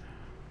unlucky,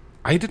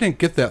 I didn't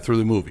get that through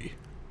the movie.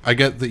 I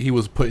get that he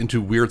was put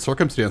into weird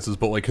circumstances,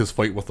 but like his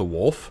fight with the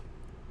wolf.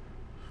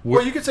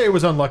 Well, you could say it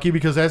was unlucky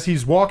because as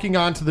he's walking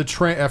onto the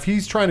train, if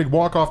he's trying to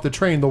walk off the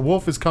train, the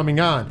wolf is coming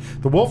on.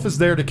 The wolf is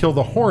there to kill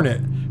the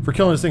Hornet for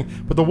killing this thing,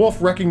 but the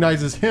wolf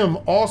recognizes him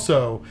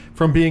also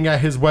from being at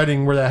his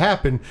wedding where that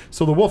happened.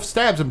 So the wolf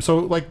stabs him. So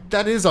like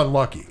that is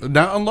unlucky.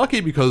 Not unlucky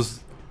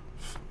because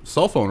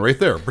cell phone right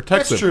there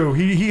protects him. That's true.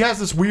 He has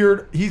this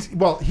weird. He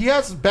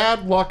has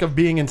bad luck of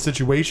being in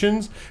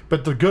situations,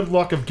 but the good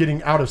luck of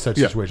getting out of such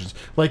situations.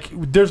 Like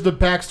there's the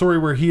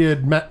backstory where he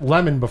had met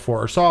Lemon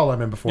before or saw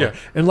Lemon before,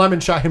 and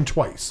Lemon shot him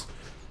twice,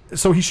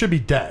 so he should be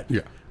dead.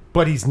 Yeah,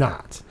 but he's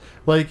not.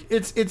 Like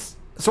it's.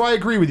 So I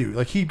agree with you.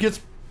 Like he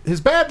gets his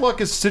bad luck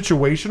is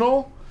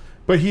situational,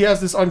 but he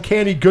has this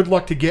uncanny good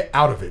luck to get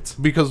out of it.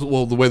 Because the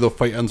way the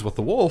fight ends with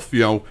the wolf,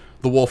 the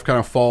wolf kind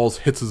of falls,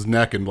 hits his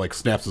neck, and like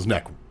snaps his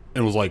neck.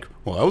 And was like,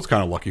 well, that was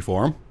kind of lucky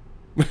for him.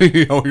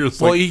 He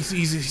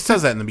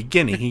says that in the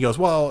beginning. He goes,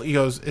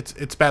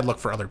 it's bad luck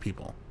for other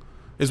people,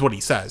 is what he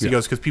says. He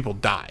goes, because people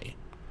die.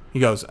 He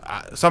goes,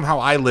 somehow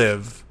I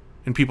live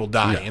and people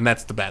die, and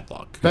that's the bad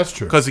luck. That's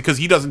true. Because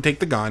he doesn't take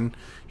the gun.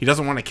 He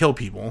doesn't want to kill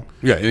people.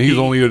 Yeah, and he's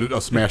only a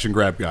smash and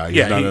grab guy.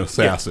 He's not an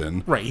assassin.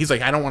 Yeah, right. He's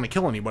like, I don't want to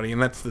kill anybody,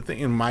 and that's the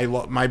thing. And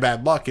my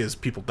bad luck is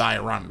people die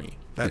around me.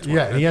 That's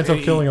and he ends up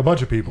killing a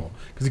bunch of people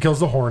because he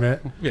kills the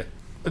Hornet. Yeah.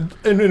 And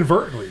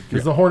inadvertently,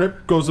 because the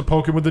Hornet goes to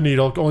poke him with the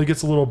needle, only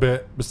gets a little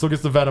bit, but still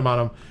gets the venom on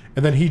him,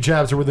 and then he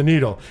jabs her with the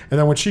needle. And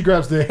then when she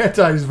grabs the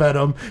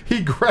anti-venom,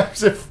 he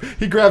grabs it,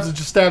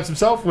 just stabs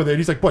himself with it.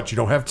 He's like, "What? You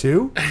don't have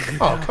two?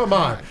 Oh, come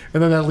on!"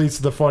 And then that leads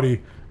to the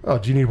funny, "Oh,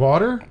 do you need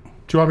water?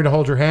 Do you want me to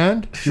hold your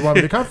hand? Do you want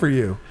me to comfort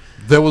you?"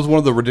 That was one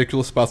of the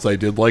ridiculous spots I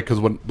did like, because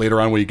later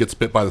on when he gets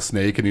bit by the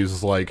snake, and he's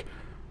just like,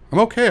 "I'm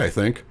okay, I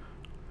think."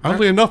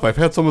 Oddly enough, I've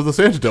had some of this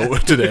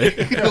antidote today.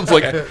 It's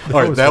like,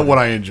 all right, that one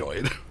I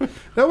enjoyed.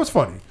 That was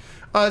funny.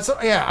 So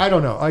yeah, I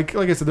don't know. Like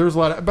I said, there was a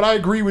lot, but I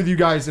agree with you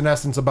guys in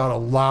essence about a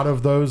lot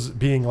of those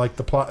being like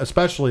the plot,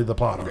 especially the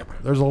plot armor.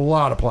 There's a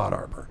lot of plot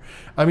armor.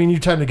 I mean, you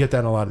tend to get that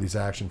in a lot of these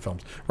action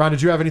films. Ron,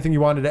 did you have anything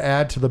you wanted to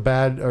add to the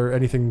bad or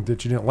anything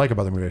that you didn't like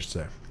about the movie? I should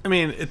say. I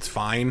mean, it's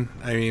fine.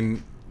 I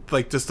mean,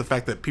 like just the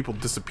fact that people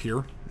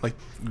disappear. Like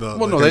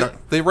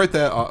they write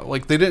that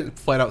like they didn't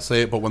flat out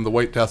say it, but when the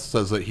White Death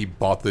says that he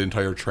bought the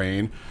entire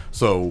train,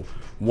 so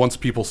once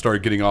people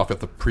started getting off at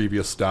the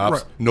previous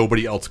stops,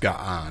 nobody else got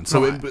on.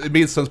 So it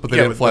made sense, but they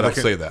didn't flat out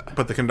say that.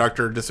 But the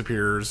conductor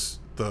disappears.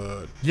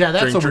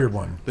 That's a weird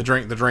one. The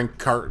drink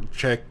cart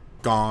chick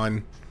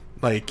gone.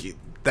 Like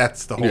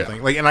that's the whole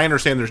thing. Like, and I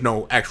understand there's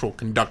no actual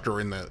conductor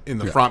in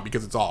the front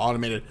because it's all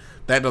automated.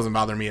 That doesn't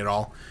bother me at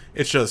all.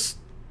 It's just.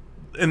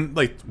 And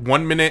like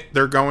 1 minute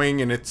they're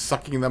going and it's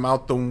sucking them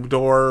out the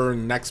door,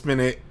 and next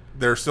minute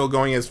they're still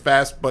going as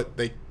fast, but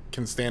they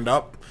can stand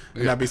up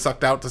and not be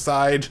sucked out to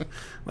side.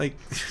 Like,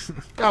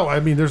 I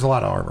mean, there's a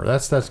lot of armor.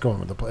 That's going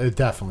with the play,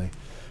 definitely.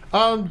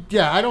 I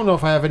don't know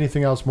if I have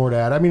anything else more to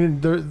add. I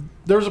mean,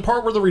 there's a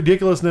part where the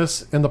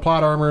ridiculousness and the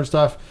plot armor and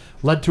stuff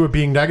led to it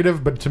being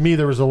negative, but to me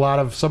there was a lot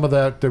of some of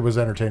that was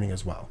entertaining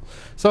as well.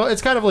 So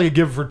it's kind of like a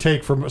give or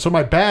take. So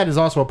my bad is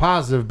also a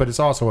positive, but it's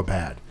also a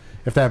bad.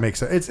 if that makes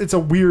sense. It's a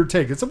weird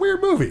take. It's a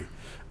weird movie.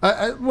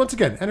 Once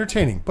again,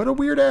 entertaining, but a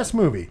weird-ass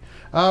movie.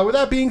 With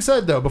that being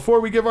said, though, before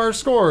we give our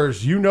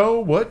scores, you know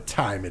what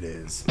time it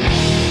is.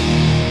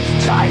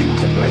 Time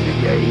to play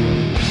the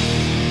game.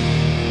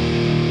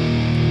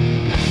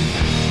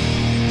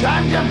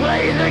 Time to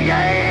play the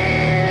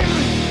game.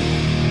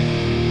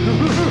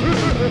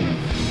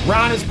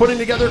 Ron is putting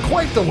together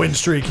quite the win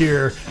streak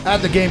here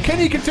at the game. Can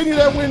he continue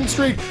that win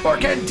streak, or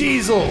can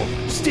Diesel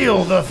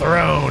steal the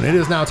throne? It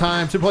is now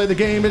time to play the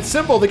game. It's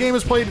simple. The game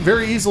is played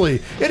very easily.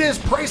 It is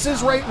Price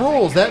is Right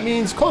rules. That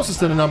means closest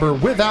to the number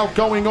without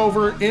going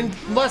over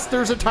unless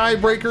there's a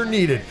tiebreaker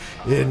needed.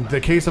 In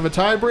the case of a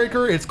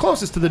tiebreaker, it's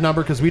closest to the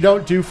number because we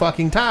don't do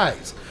fucking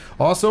ties.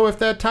 Also, if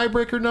that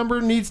tiebreaker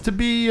number needs to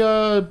be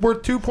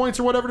worth 2 points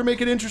or whatever to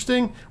make it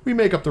interesting, we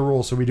make up the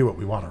rules so we do what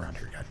we want around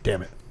here. God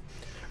damn it.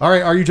 All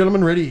right, are you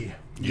gentlemen ready?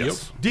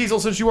 Yes. Diesel,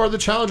 since you are the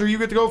challenger, you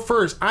get to go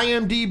first.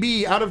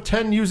 IMDb, out of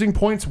 10 using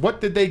points, what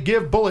did they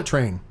give Bullet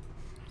Train?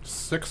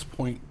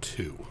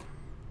 6.2.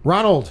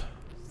 Ronald.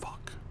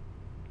 Fuck.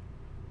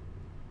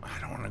 I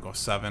don't want to go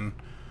 7.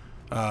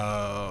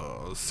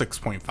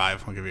 6.5.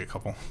 I'll give you a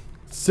couple.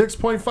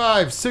 6.5,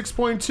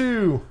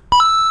 6.2.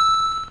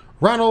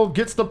 Ronald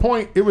gets the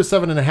point. It was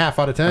 7.5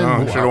 out of 10.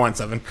 Oh, should have won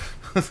 7.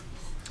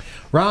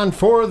 Ron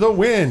for the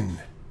win.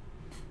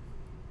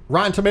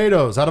 Rotten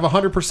Tomatoes, out of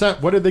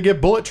 100%, what did they give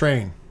Bullet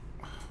Train?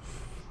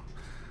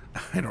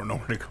 I don't know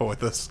where to go with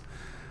this.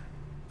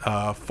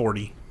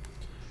 40.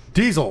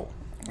 Diesel.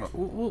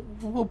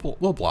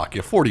 We'll block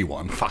you.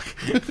 41. Fuck.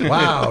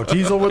 Wow,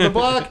 Diesel with the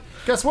block.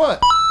 Guess what?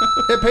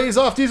 It pays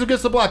off. Diesel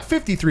gets the block.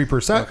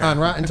 53% on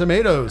Rotten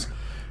Tomatoes.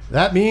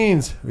 That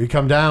means we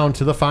come down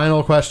to the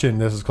final question.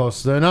 This is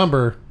close to the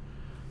number.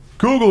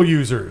 Google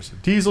users.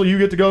 Diesel, you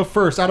get to go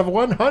first. Out of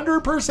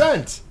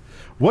 100%,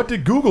 what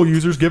did Google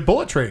users give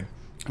Bullet Train?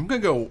 I'm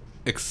going to go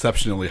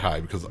exceptionally high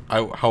because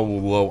how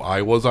low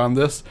I was on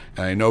this,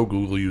 and I know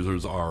Google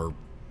users are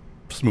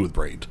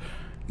smooth-brained.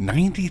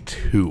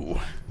 92.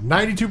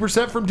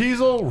 92% from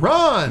Diesel.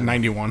 Ron.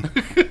 91.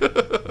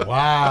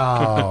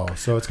 Wow.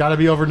 So it's got to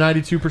be over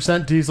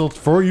 92% Diesel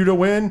for you to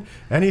win.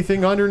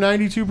 Anything under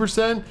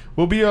 92%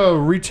 will be a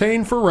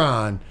retain for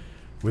Ron.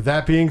 With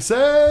that being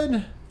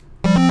said,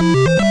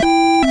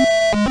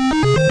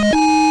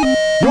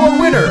 your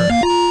winner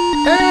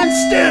and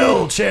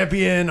still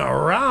champion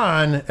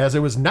Ron, as it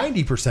was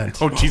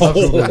 90%. Oh, Jesus.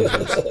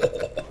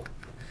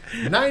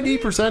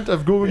 90%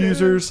 of Google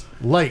users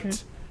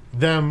liked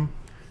them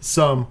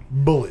some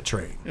Bullet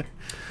Train.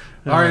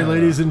 All right,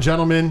 ladies and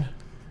gentlemen,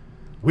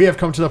 we have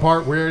come to the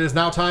part where it is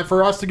now time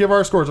for us to give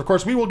our scores. Of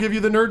course, we will give you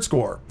the nerd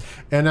score,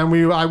 and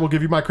then I will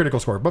give you my critical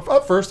score. But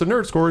up first, the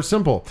nerd score is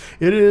simple.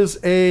 It is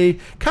a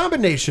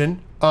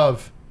combination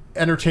of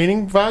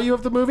entertaining value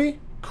of the movie,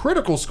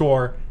 critical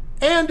score,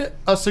 and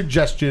a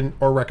suggestion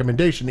or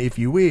recommendation, if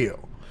you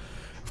will.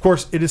 Of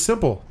course, it is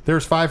simple.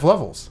 There's 5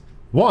 levels.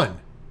 1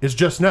 is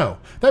just no.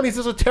 That means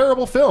it's a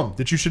terrible film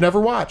that you should never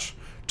watch.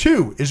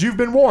 2 is you've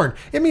been warned.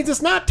 It means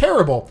it's not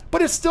terrible,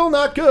 but it's still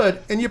not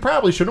good, and you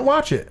probably shouldn't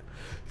watch it.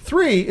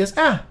 3 is,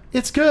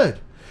 it's good,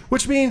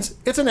 which means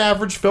it's an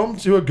average film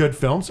to a good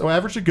film, so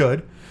average to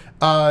good.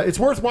 It's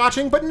worth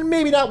watching, but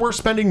maybe not worth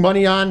spending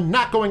money on,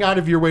 not going out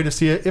of your way to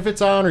see it. If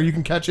it's on or you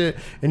can catch it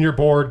and you're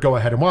bored, go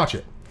ahead and watch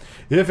it.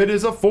 If it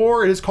is a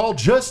 4, it is called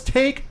Just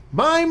Take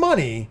My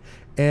Money.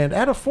 And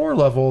at a 4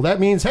 level, that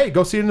means, hey,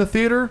 go see it in the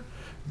theater.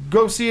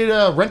 Go see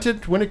it, rent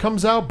it when it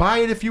comes out. Buy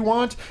it if you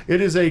want.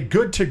 It is a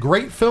good to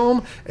great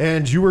film,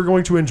 and you are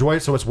going to enjoy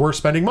it, so it's worth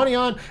spending money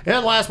on.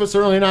 And last but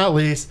certainly not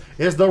least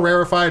is the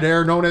rarefied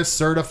air known as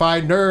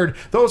Certified Nerd.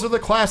 Those are the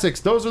classics.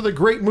 Those are the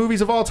great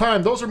movies of all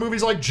time. Those are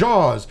movies like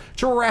Jaws,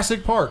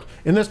 Jurassic Park.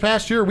 In this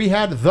past year, we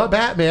had The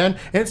Batman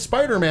and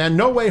Spider-Man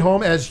No Way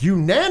Home as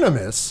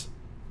unanimous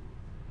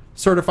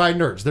Certified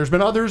Nerds. There's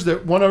been others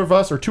that one of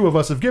us or 2 of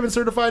us have given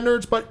Certified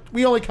Nerds, but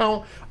we only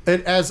count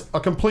it as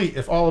a complete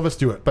if all of us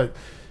do it. But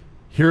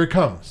here it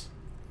comes.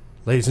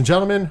 Ladies and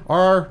gentlemen,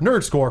 our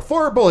nerd score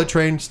for Bullet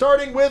Train,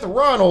 starting with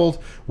Ronald.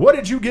 What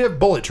did you give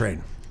Bullet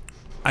Train?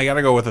 I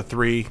gotta go with a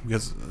 3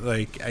 because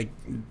the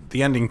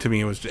ending to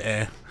me was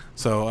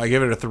so I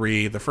give it a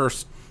 3. The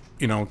first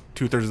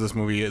 2/3 of this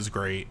movie is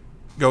great.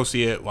 Go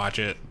see it, watch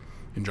it,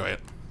 enjoy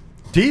it.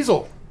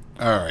 Diesel.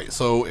 All right,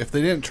 so if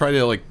they didn't try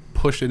to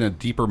push in a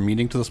deeper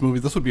meaning to this movie,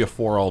 this would be a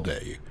 4 all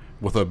day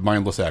with a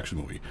mindless action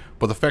movie.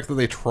 But the fact that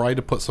they tried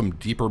to put some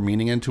deeper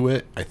meaning into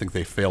it, I think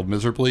they failed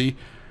miserably.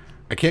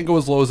 I can't go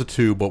as low as a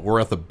 2, but we're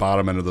at the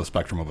bottom end of the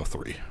spectrum of a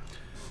 3.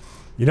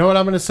 You know what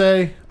I'm going to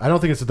say? I don't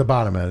think it's at the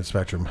bottom end of the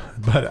spectrum,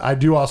 but I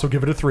do also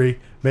give it a 3,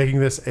 making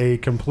this a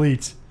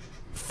complete,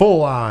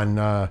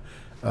 full-on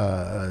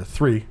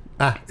 3.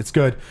 It's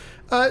good.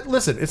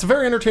 Listen, it's a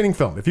very entertaining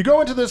film. If you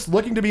go into this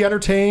looking to be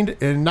entertained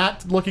and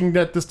not looking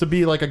at this to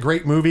be like a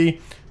great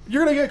movie,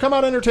 you're going to come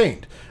out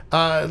entertained.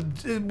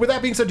 With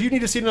that being said, do you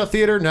need to see it in a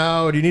theater?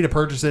 No. Do you need to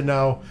purchase it?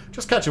 No.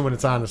 Just catch it when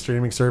it's on a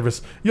streaming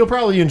service. You'll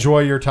probably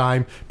enjoy your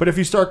time. But if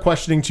you start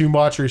questioning too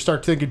much or you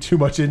start thinking too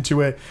much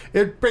into it,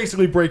 it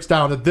basically breaks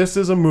down that this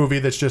is a movie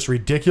that's just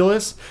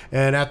ridiculous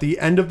and at the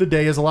end of the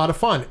day is a lot of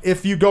fun.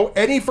 If you go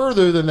any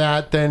further than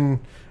that, then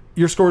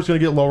your score is going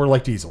to get lower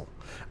like Diesel.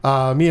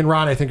 Me and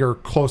Ron, I think, are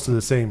close to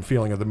the same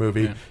feeling of the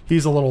movie. Yeah.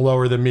 He's a little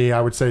lower than me, I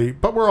would say,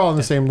 but we're all on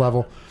the same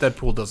level.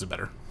 Deadpool does it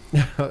better.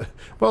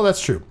 Well,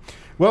 that's true.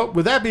 Well,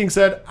 with that being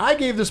said, I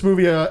gave this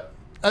movie a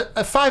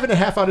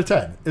 5.5 out of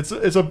 10. It's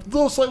a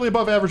little slightly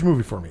above average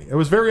movie for me. It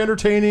was very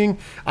entertaining.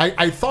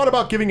 I thought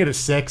about giving it a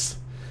 6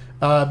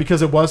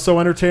 because it was so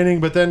entertaining,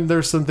 but then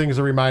there's some things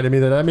that reminded me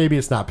that maybe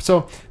it's not.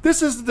 So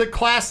this is the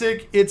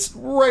classic. It's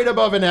right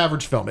above an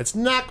average film. It's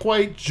not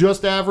quite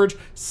just average,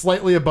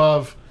 slightly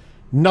above.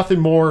 Nothing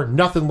more,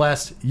 nothing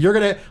less. You're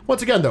going to,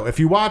 once again, though, if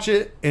you watch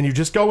it and you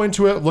just go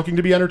into it looking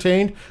to be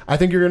entertained, I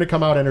think you're going to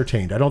come out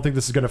entertained. I don't think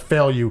this is going to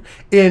fail you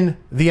in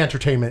the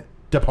entertainment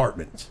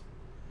department.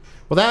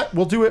 Well, that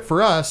will do it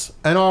for us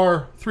and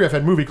our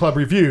 3FN Movie Club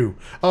review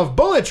of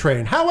Bullet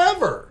Train.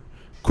 However,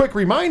 quick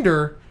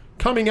reminder,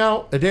 coming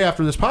out a day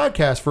after this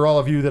podcast for all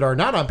of you that are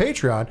not on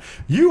Patreon,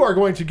 you are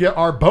going to get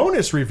our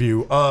bonus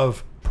review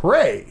of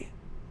Prey.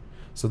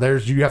 So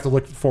you have to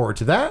look forward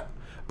to that.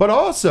 But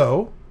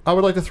also, I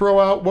would like to throw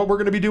out what we're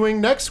going to be doing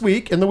next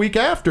week and the week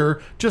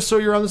after, just so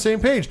you're on the same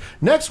page.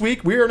 Next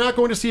week, we are not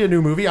going to see a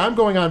new movie. I'm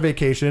going on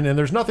vacation, and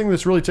there's nothing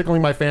that's really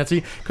tickling my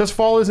fancy because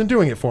fall isn't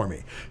doing it for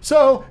me.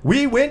 So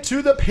we went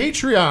to the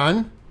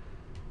Patreon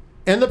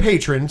and the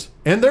patrons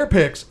and their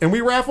picks, and we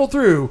raffled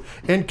through.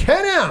 And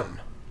Ken M,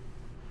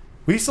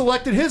 we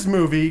selected his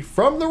movie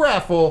from the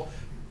raffle,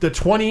 The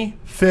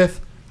 25th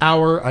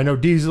Hour. I know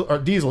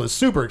Diesel is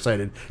super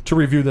excited to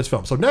review this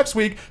film. So next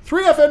week,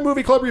 3FN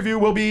Movie Club review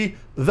will be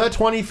The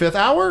 25th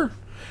Hour.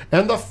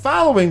 And the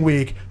following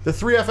week, the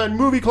 3FN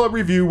Movie Club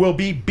review will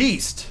be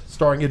Beast,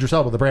 starring Idris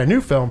Elba, the brand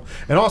new film.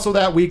 And also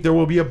that week, there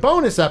will be a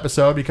bonus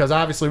episode because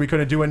obviously we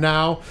couldn't do it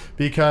now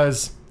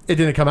because it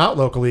didn't come out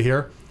locally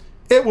here.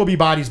 It will be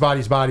Bodies,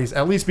 Bodies, Bodies.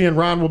 At least me and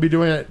Ron will be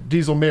doing it.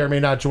 Diesel may or may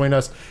not join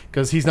us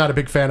because he's not a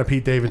big fan of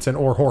Pete Davidson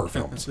or horror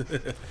films.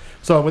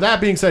 So with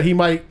that being said, he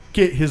might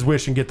get his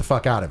wish and get the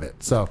fuck out of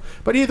it. So,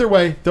 but either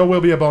way, there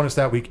will be a bonus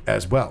that week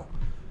as well.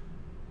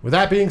 With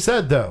that being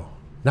said, though,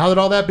 now that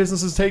all that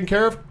business is taken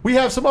care of, we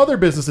have some other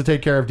business to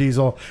take care of,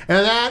 Diesel,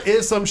 and that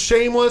is some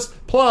shameless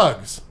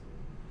plugs.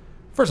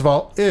 First of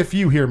all, if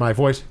you hear my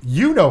voice,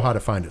 you know how to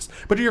find us.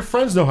 But do your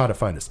friends know how to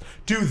find us?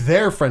 Do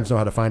their friends know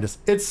how to find us?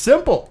 It's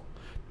simple.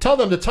 Tell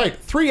them to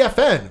type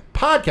 3FN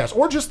podcast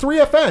or just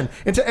 3FN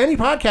into any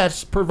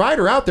podcast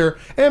provider out there,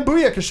 and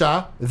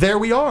booyakasha, there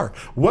we are.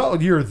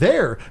 Well, you're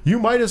there. You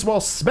might as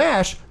well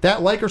smash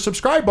that like or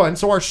subscribe button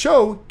so our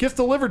show gets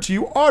delivered to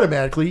you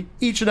automatically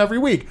each and every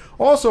week.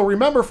 Also,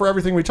 remember, for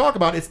everything we talk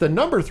about, it's the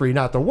number 3,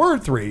 not the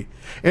word 3.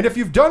 And if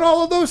you've done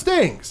all of those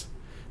things,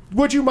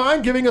 would you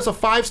mind giving us a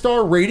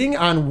 5-star rating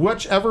on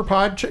whichever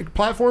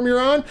platform you're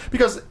on?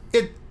 Because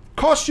it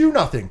costs you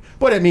nothing,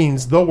 but it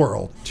means the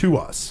world to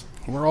us.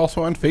 We're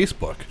also on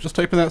Facebook. Just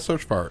type in that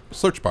search bar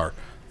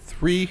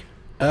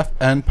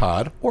 3FN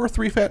Pod or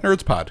 3 Fat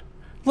Nerds Pod.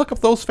 Look up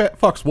those fat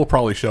fucks. We'll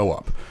probably show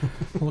up.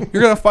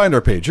 You're going to find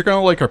our page. You're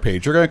going to like our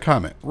page. You're going to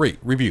comment, rate,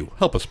 review.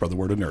 Help us spread the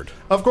word of nerd.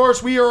 Of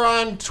course, we are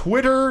on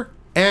Twitter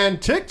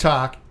and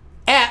TikTok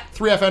at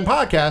 3FN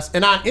Podcast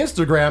and on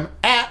Instagram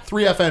at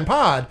 3FN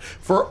Pod.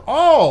 For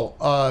all,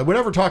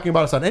 whenever talking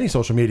about us on any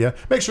social media,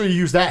 make sure you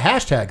use that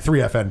hashtag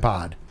 3FN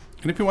Pod.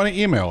 And if you want to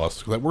email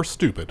us, that we're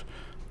stupid,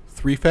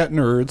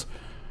 3fatnerds.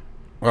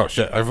 Oh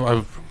shit!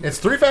 It's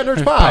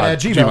 3fatnerdspod at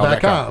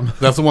gmail.com.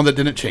 That's the one that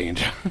didn't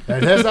change.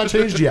 It has not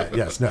changed yet.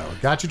 Yes, no.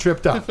 Got you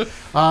tripped up.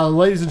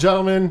 Ladies and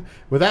gentlemen,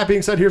 with that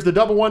being said, here's the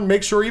double one.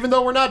 Make sure, even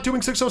though we're not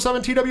doing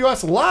 607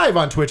 TWS live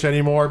on Twitch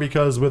anymore,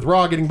 because with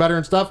Raw getting better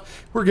and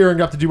stuff, we're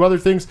gearing up to do other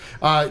things.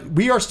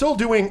 We are still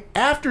doing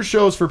after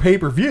shows for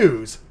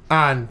pay-per-views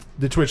on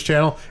the Twitch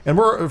channel, and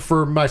we're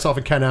for myself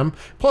and Ken M.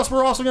 Plus,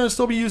 we're also going to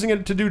still be using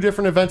it to do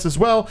different events as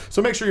well.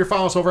 So make sure you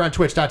follow us over on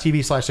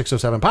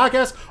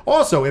twitch.tv/607podcast.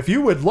 Also, if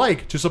you would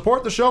like to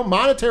support the show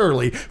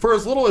monetarily for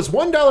as little as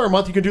 $1 a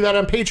month, you can do that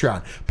on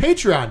Patreon.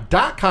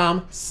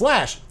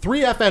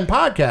 Patreon.com/3FN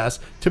podcast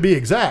to be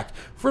exact.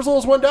 For as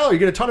little as $1, you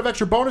get a ton of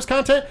extra bonus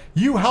content.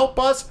 You help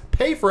us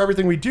pay for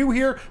everything we do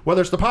here,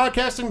 whether it's the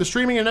podcasting, the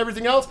streaming, and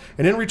everything else.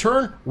 And in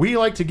return, we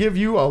like to give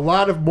you a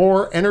lot of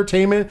more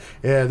entertainment.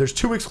 There's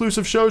 2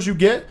 exclusive shows you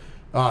get.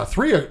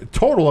 3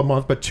 total a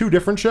month, but 2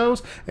 different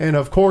shows. And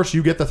of course,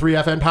 you get the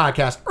 3FN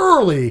podcast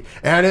early,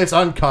 and it's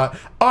uncut,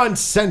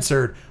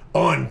 uncensored,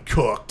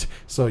 uncooked.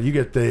 So you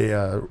get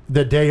the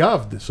day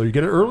of, so you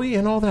get it early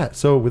and all that.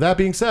 So with that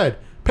being said,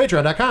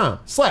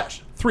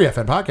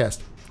 patreon.com/3FN podcast.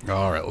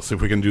 All right, let's see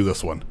if we can do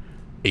this one.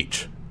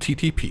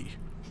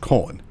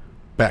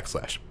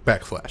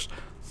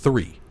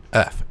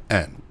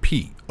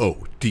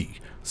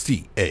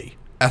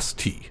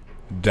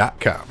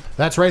 http://3FNPODCAST.com.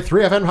 That's right,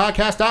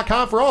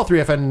 3FNpodcast.com for all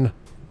 3FN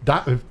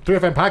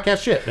 3FN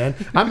podcast shit, man.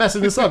 I'm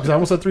messing this up because I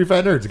almost said 3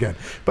 Fat Nerds again.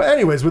 But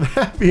anyways, with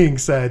that being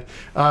said,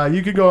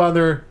 you can go on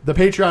there. The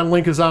Patreon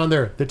link is on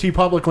there. The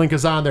TeePublic link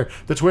is on there.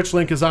 The Twitch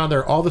link is on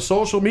there. All the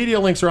social media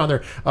links are on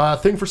there.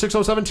 Thing for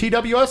 607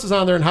 TWS is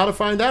on there, and how to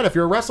find that if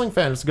you're a wrestling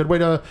fan. It's a good way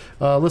to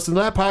listen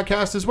to that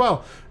podcast as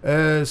well.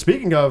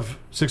 Speaking of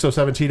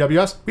 607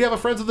 TWS, we have a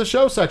Friends of the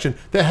Show section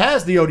that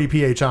has the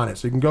ODPH on it,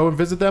 so you can go and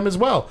visit them as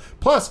well.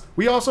 Plus,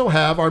 we also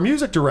have our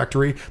music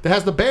directory that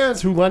has the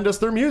bands who lend us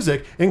their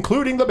music,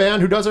 including the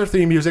band who does our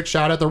theme music,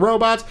 Shout at the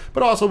Robots,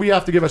 but also we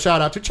have to give a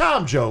shout out to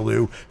Chom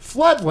Jolu,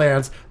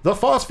 Floodlands, the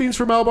Phosphines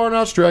from Melbourne,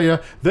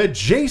 Australia, the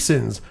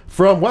Jasons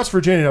from West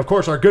Virginia, and of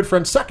course our good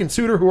friend Second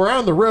Suitor, who are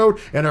on the road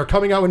and are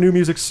coming out with new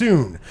music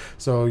soon.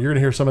 So you're going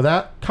to hear some of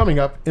that coming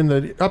up in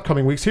the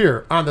upcoming weeks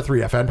here on the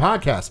 3FN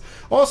podcast.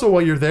 Also,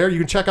 while you're there, you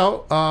can check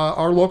out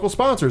our local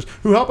sponsors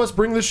who help us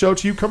bring this show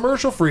to you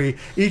commercial free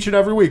each and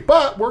every week.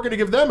 But we're going to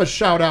give them a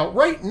shout out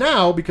right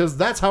now because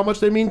that's how much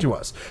they mean to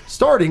us.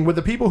 Starting with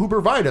the people who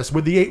provide us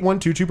with the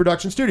 8122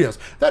 Production Studios.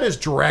 That is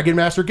Dragon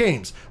Master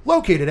Games,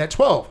 located at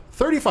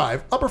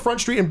 1235 Upper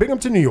Front Street in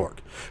Binghamton, New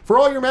York. For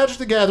all your Magic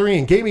the Gathering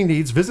and gaming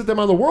needs, visit them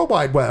on the World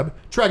Wide Web,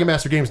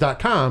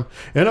 DragonMasterGames.com.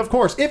 And of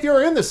course, if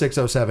you're in the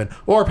 607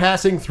 or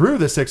passing through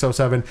the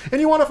 607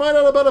 and you want to find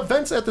out about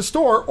events at the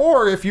store,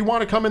 or if you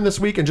want to come in this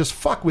week and just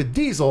fuck with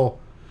Diesel,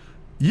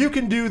 you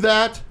can do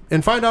that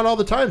and find out all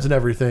the times and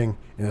everything,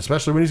 and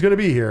especially when he's going to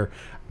be here,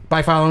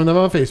 by following them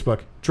on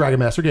Facebook, Dragon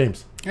Master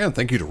Games. And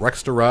thank you to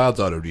Rexter Rods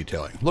Auto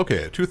Detailing,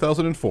 located at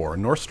 2004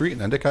 North Street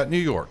in Endicott, New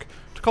York.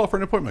 To call for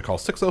an appointment, call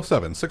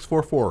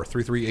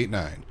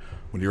 607-644-3389.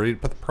 When you're ready to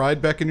put the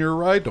pride back in your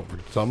ride, don't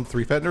forget to tell them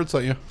 3 Fat Nerds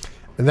sent you.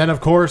 And then,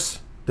 of course,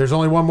 there's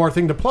only one more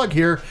thing to plug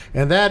here,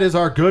 and that is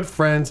our good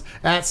friends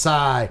at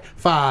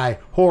Sci-Fi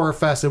Horror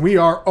Fest. And we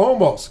are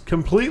almost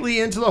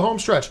completely into the home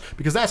stretch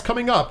because that's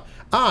coming up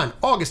on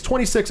August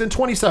 26th and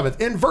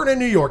 27th in Vernon,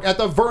 New York at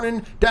the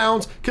Vernon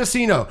Downs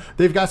Casino.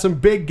 They've got some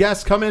big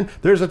guests coming.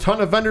 There's a ton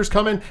of vendors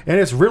coming,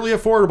 and it's really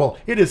affordable.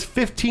 It is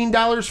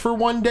 $15 for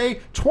one day,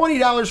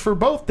 $20 for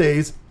both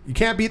days. You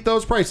can't beat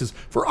those prices.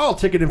 For all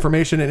ticket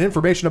information and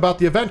information about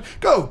the event,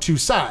 go to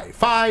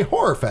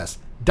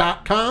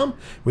sci-fi-horrorfest.com.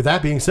 With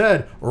that being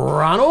said,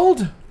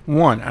 Ronald?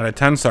 1 out of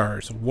 10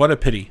 stars. What a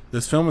pity.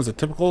 This film is a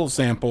typical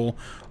example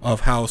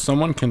of how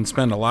someone can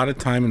spend a lot of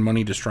time and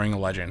money destroying a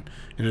legend.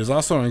 It is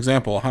also an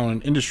example of how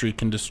an industry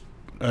can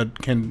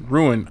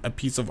ruin a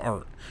piece of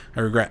art. I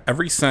regret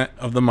every cent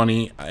of the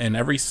money and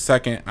every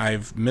second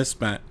I've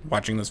misspent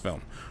watching this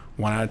film.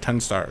 1 out of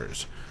 10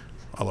 stars.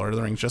 A Lord of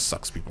the Rings just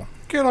sucks, people.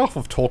 Get off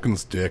of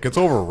Tolkien's dick. It's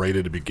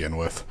overrated to begin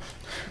with.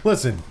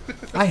 Listen,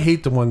 I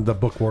hate the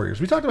Book Warriors.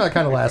 We talked about it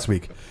kind of last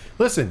week.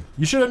 Listen,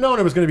 you should have known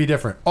it was going to be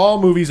different.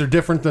 All movies are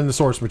different than the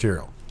source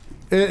material.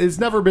 It's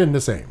never been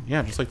the same.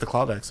 Yeah, just like the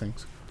Cloud Axe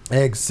things.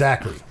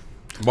 Exactly.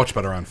 Much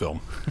better on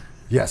film.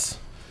 Yes.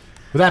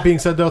 With that being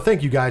said, though,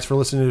 thank you guys for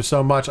listening to us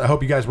so much. I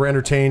hope you guys were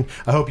entertained.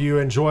 I hope you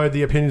enjoyed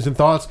the opinions and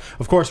thoughts.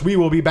 Of course, we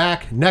will be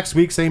back next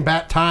week, same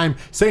bat time,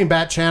 same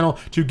bat channel,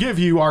 to give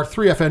you our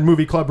 3FN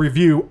Movie Club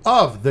review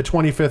of the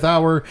 25th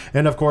hour.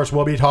 And, of course,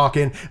 we'll be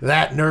talking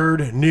that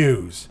nerd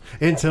news.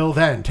 Until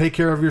then, take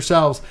care of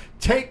yourselves,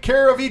 take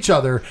care of each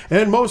other,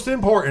 and most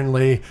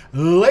importantly,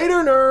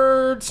 later,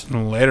 nerds!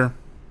 Later.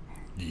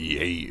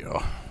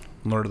 Yeah.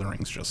 Lord of the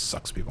Rings just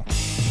sucks, people.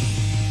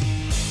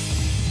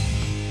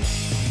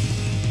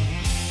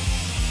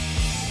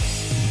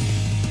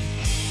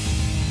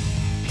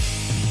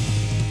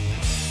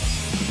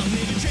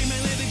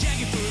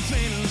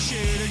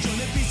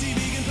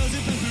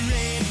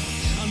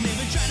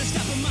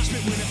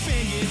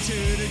 To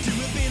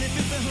a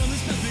benefit for homeless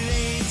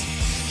populates.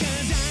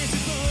 'Cause I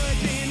support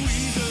Ben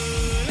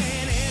Weasel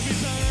and every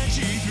punch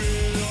he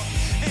threw.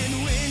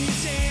 And when you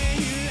say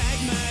you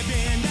like my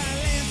band,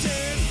 I'll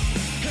answer,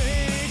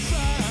 hey,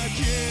 fuck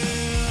you,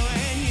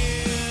 and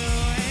you,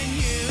 and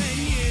you,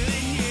 and you,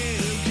 and you.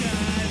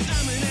 'Cause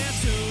I'm an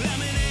asshole,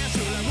 I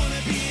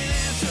wanna be an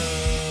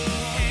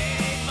asshole.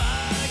 Hey,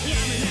 fuck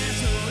you. I'm an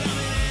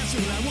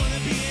asshole, I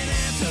wanna be an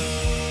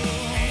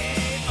asshole.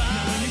 Hey, fuck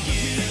now when you put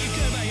me like a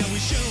curve, I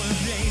always show up.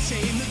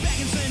 In the back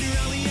and slander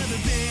all the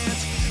other bands.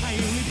 I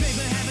only pay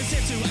for having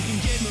sex so I can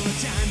get more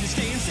time to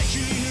stay and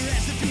sexually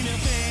harass the female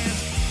fans.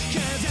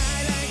 'Cause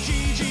I like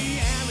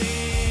Gigi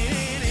Allen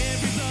and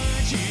every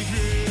punch he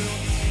threw.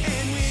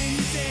 And when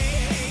you say,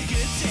 hey,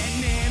 good set,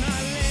 man,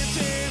 I'll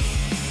answer,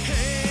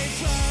 hey,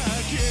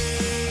 fuck you,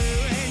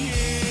 and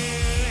you,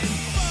 and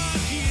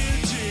fuck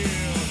you too.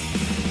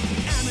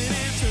 I'm an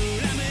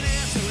asshole,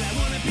 I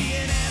wanna be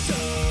an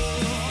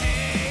asshole.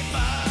 Hey,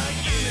 fuck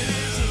you.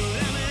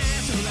 I'm an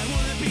asshole, I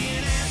wanna be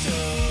an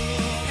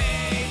asshole.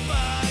 Hey,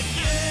 fuck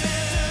you.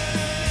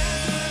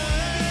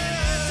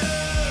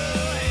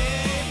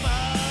 Hey,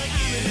 fuck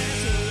you.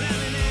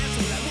 I'm an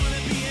asshole, I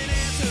wanna be an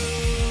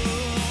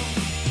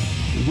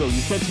asshole. Yo,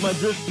 you catch my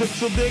drift,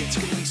 Pixel Dick? It's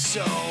gonna be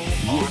so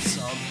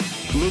awesome.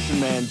 Listen,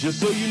 man, just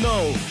so you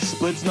know,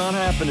 Split's not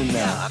happening now.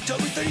 Yeah,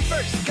 October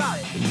 31st, got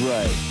it.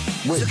 Right.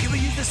 Wait. So can we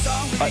use this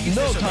song?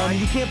 No, Tommy,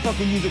 you can't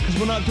fucking use it because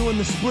we're not doing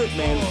the Split,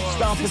 man.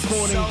 Stop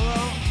recording.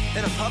 Solo?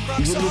 In a punk rock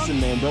You song?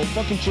 listen, man, don't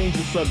fucking change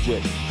the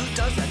subject. Who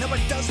does that?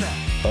 Nobody does that.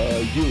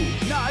 You.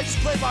 No, I just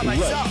play by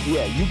myself. Right.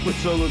 Yeah, you put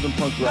solos in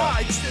punk No, rock.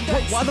 I just...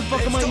 Why the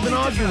fuck am I even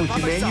arguing with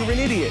you, man? You're an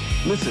idiot.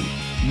 Listen,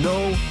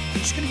 no...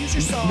 You're just gonna use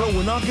your song. No,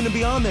 we're not gonna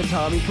be on there,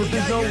 Tommy, because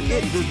there's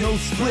no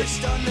split.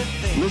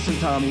 Listen,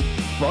 Tommy,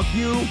 fuck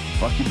you,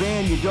 fuck your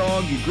band, your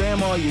dog, your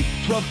grandma, your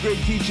 12th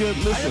grade teacher.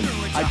 Listen,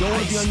 I don't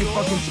want to be on your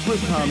fucking split,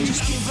 Tommy.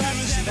 Just keep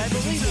practicing. I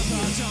believe in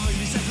you.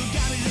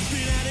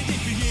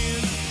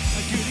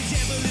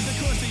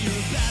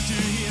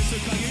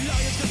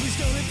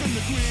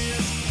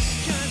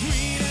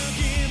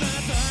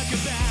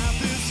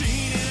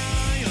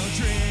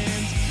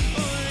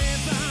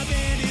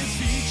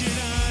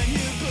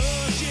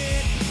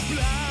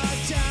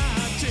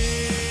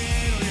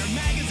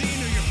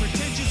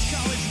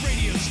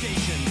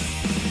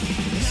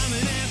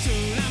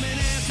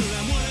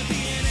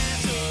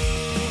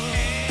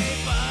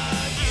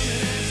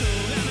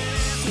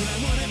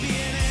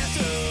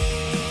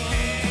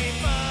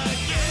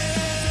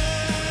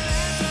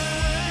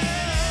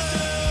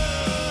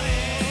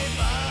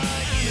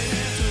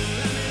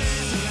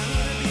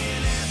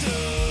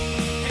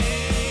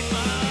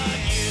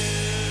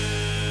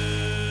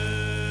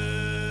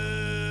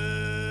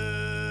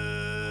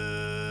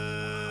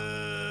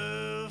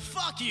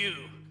 Fuck you!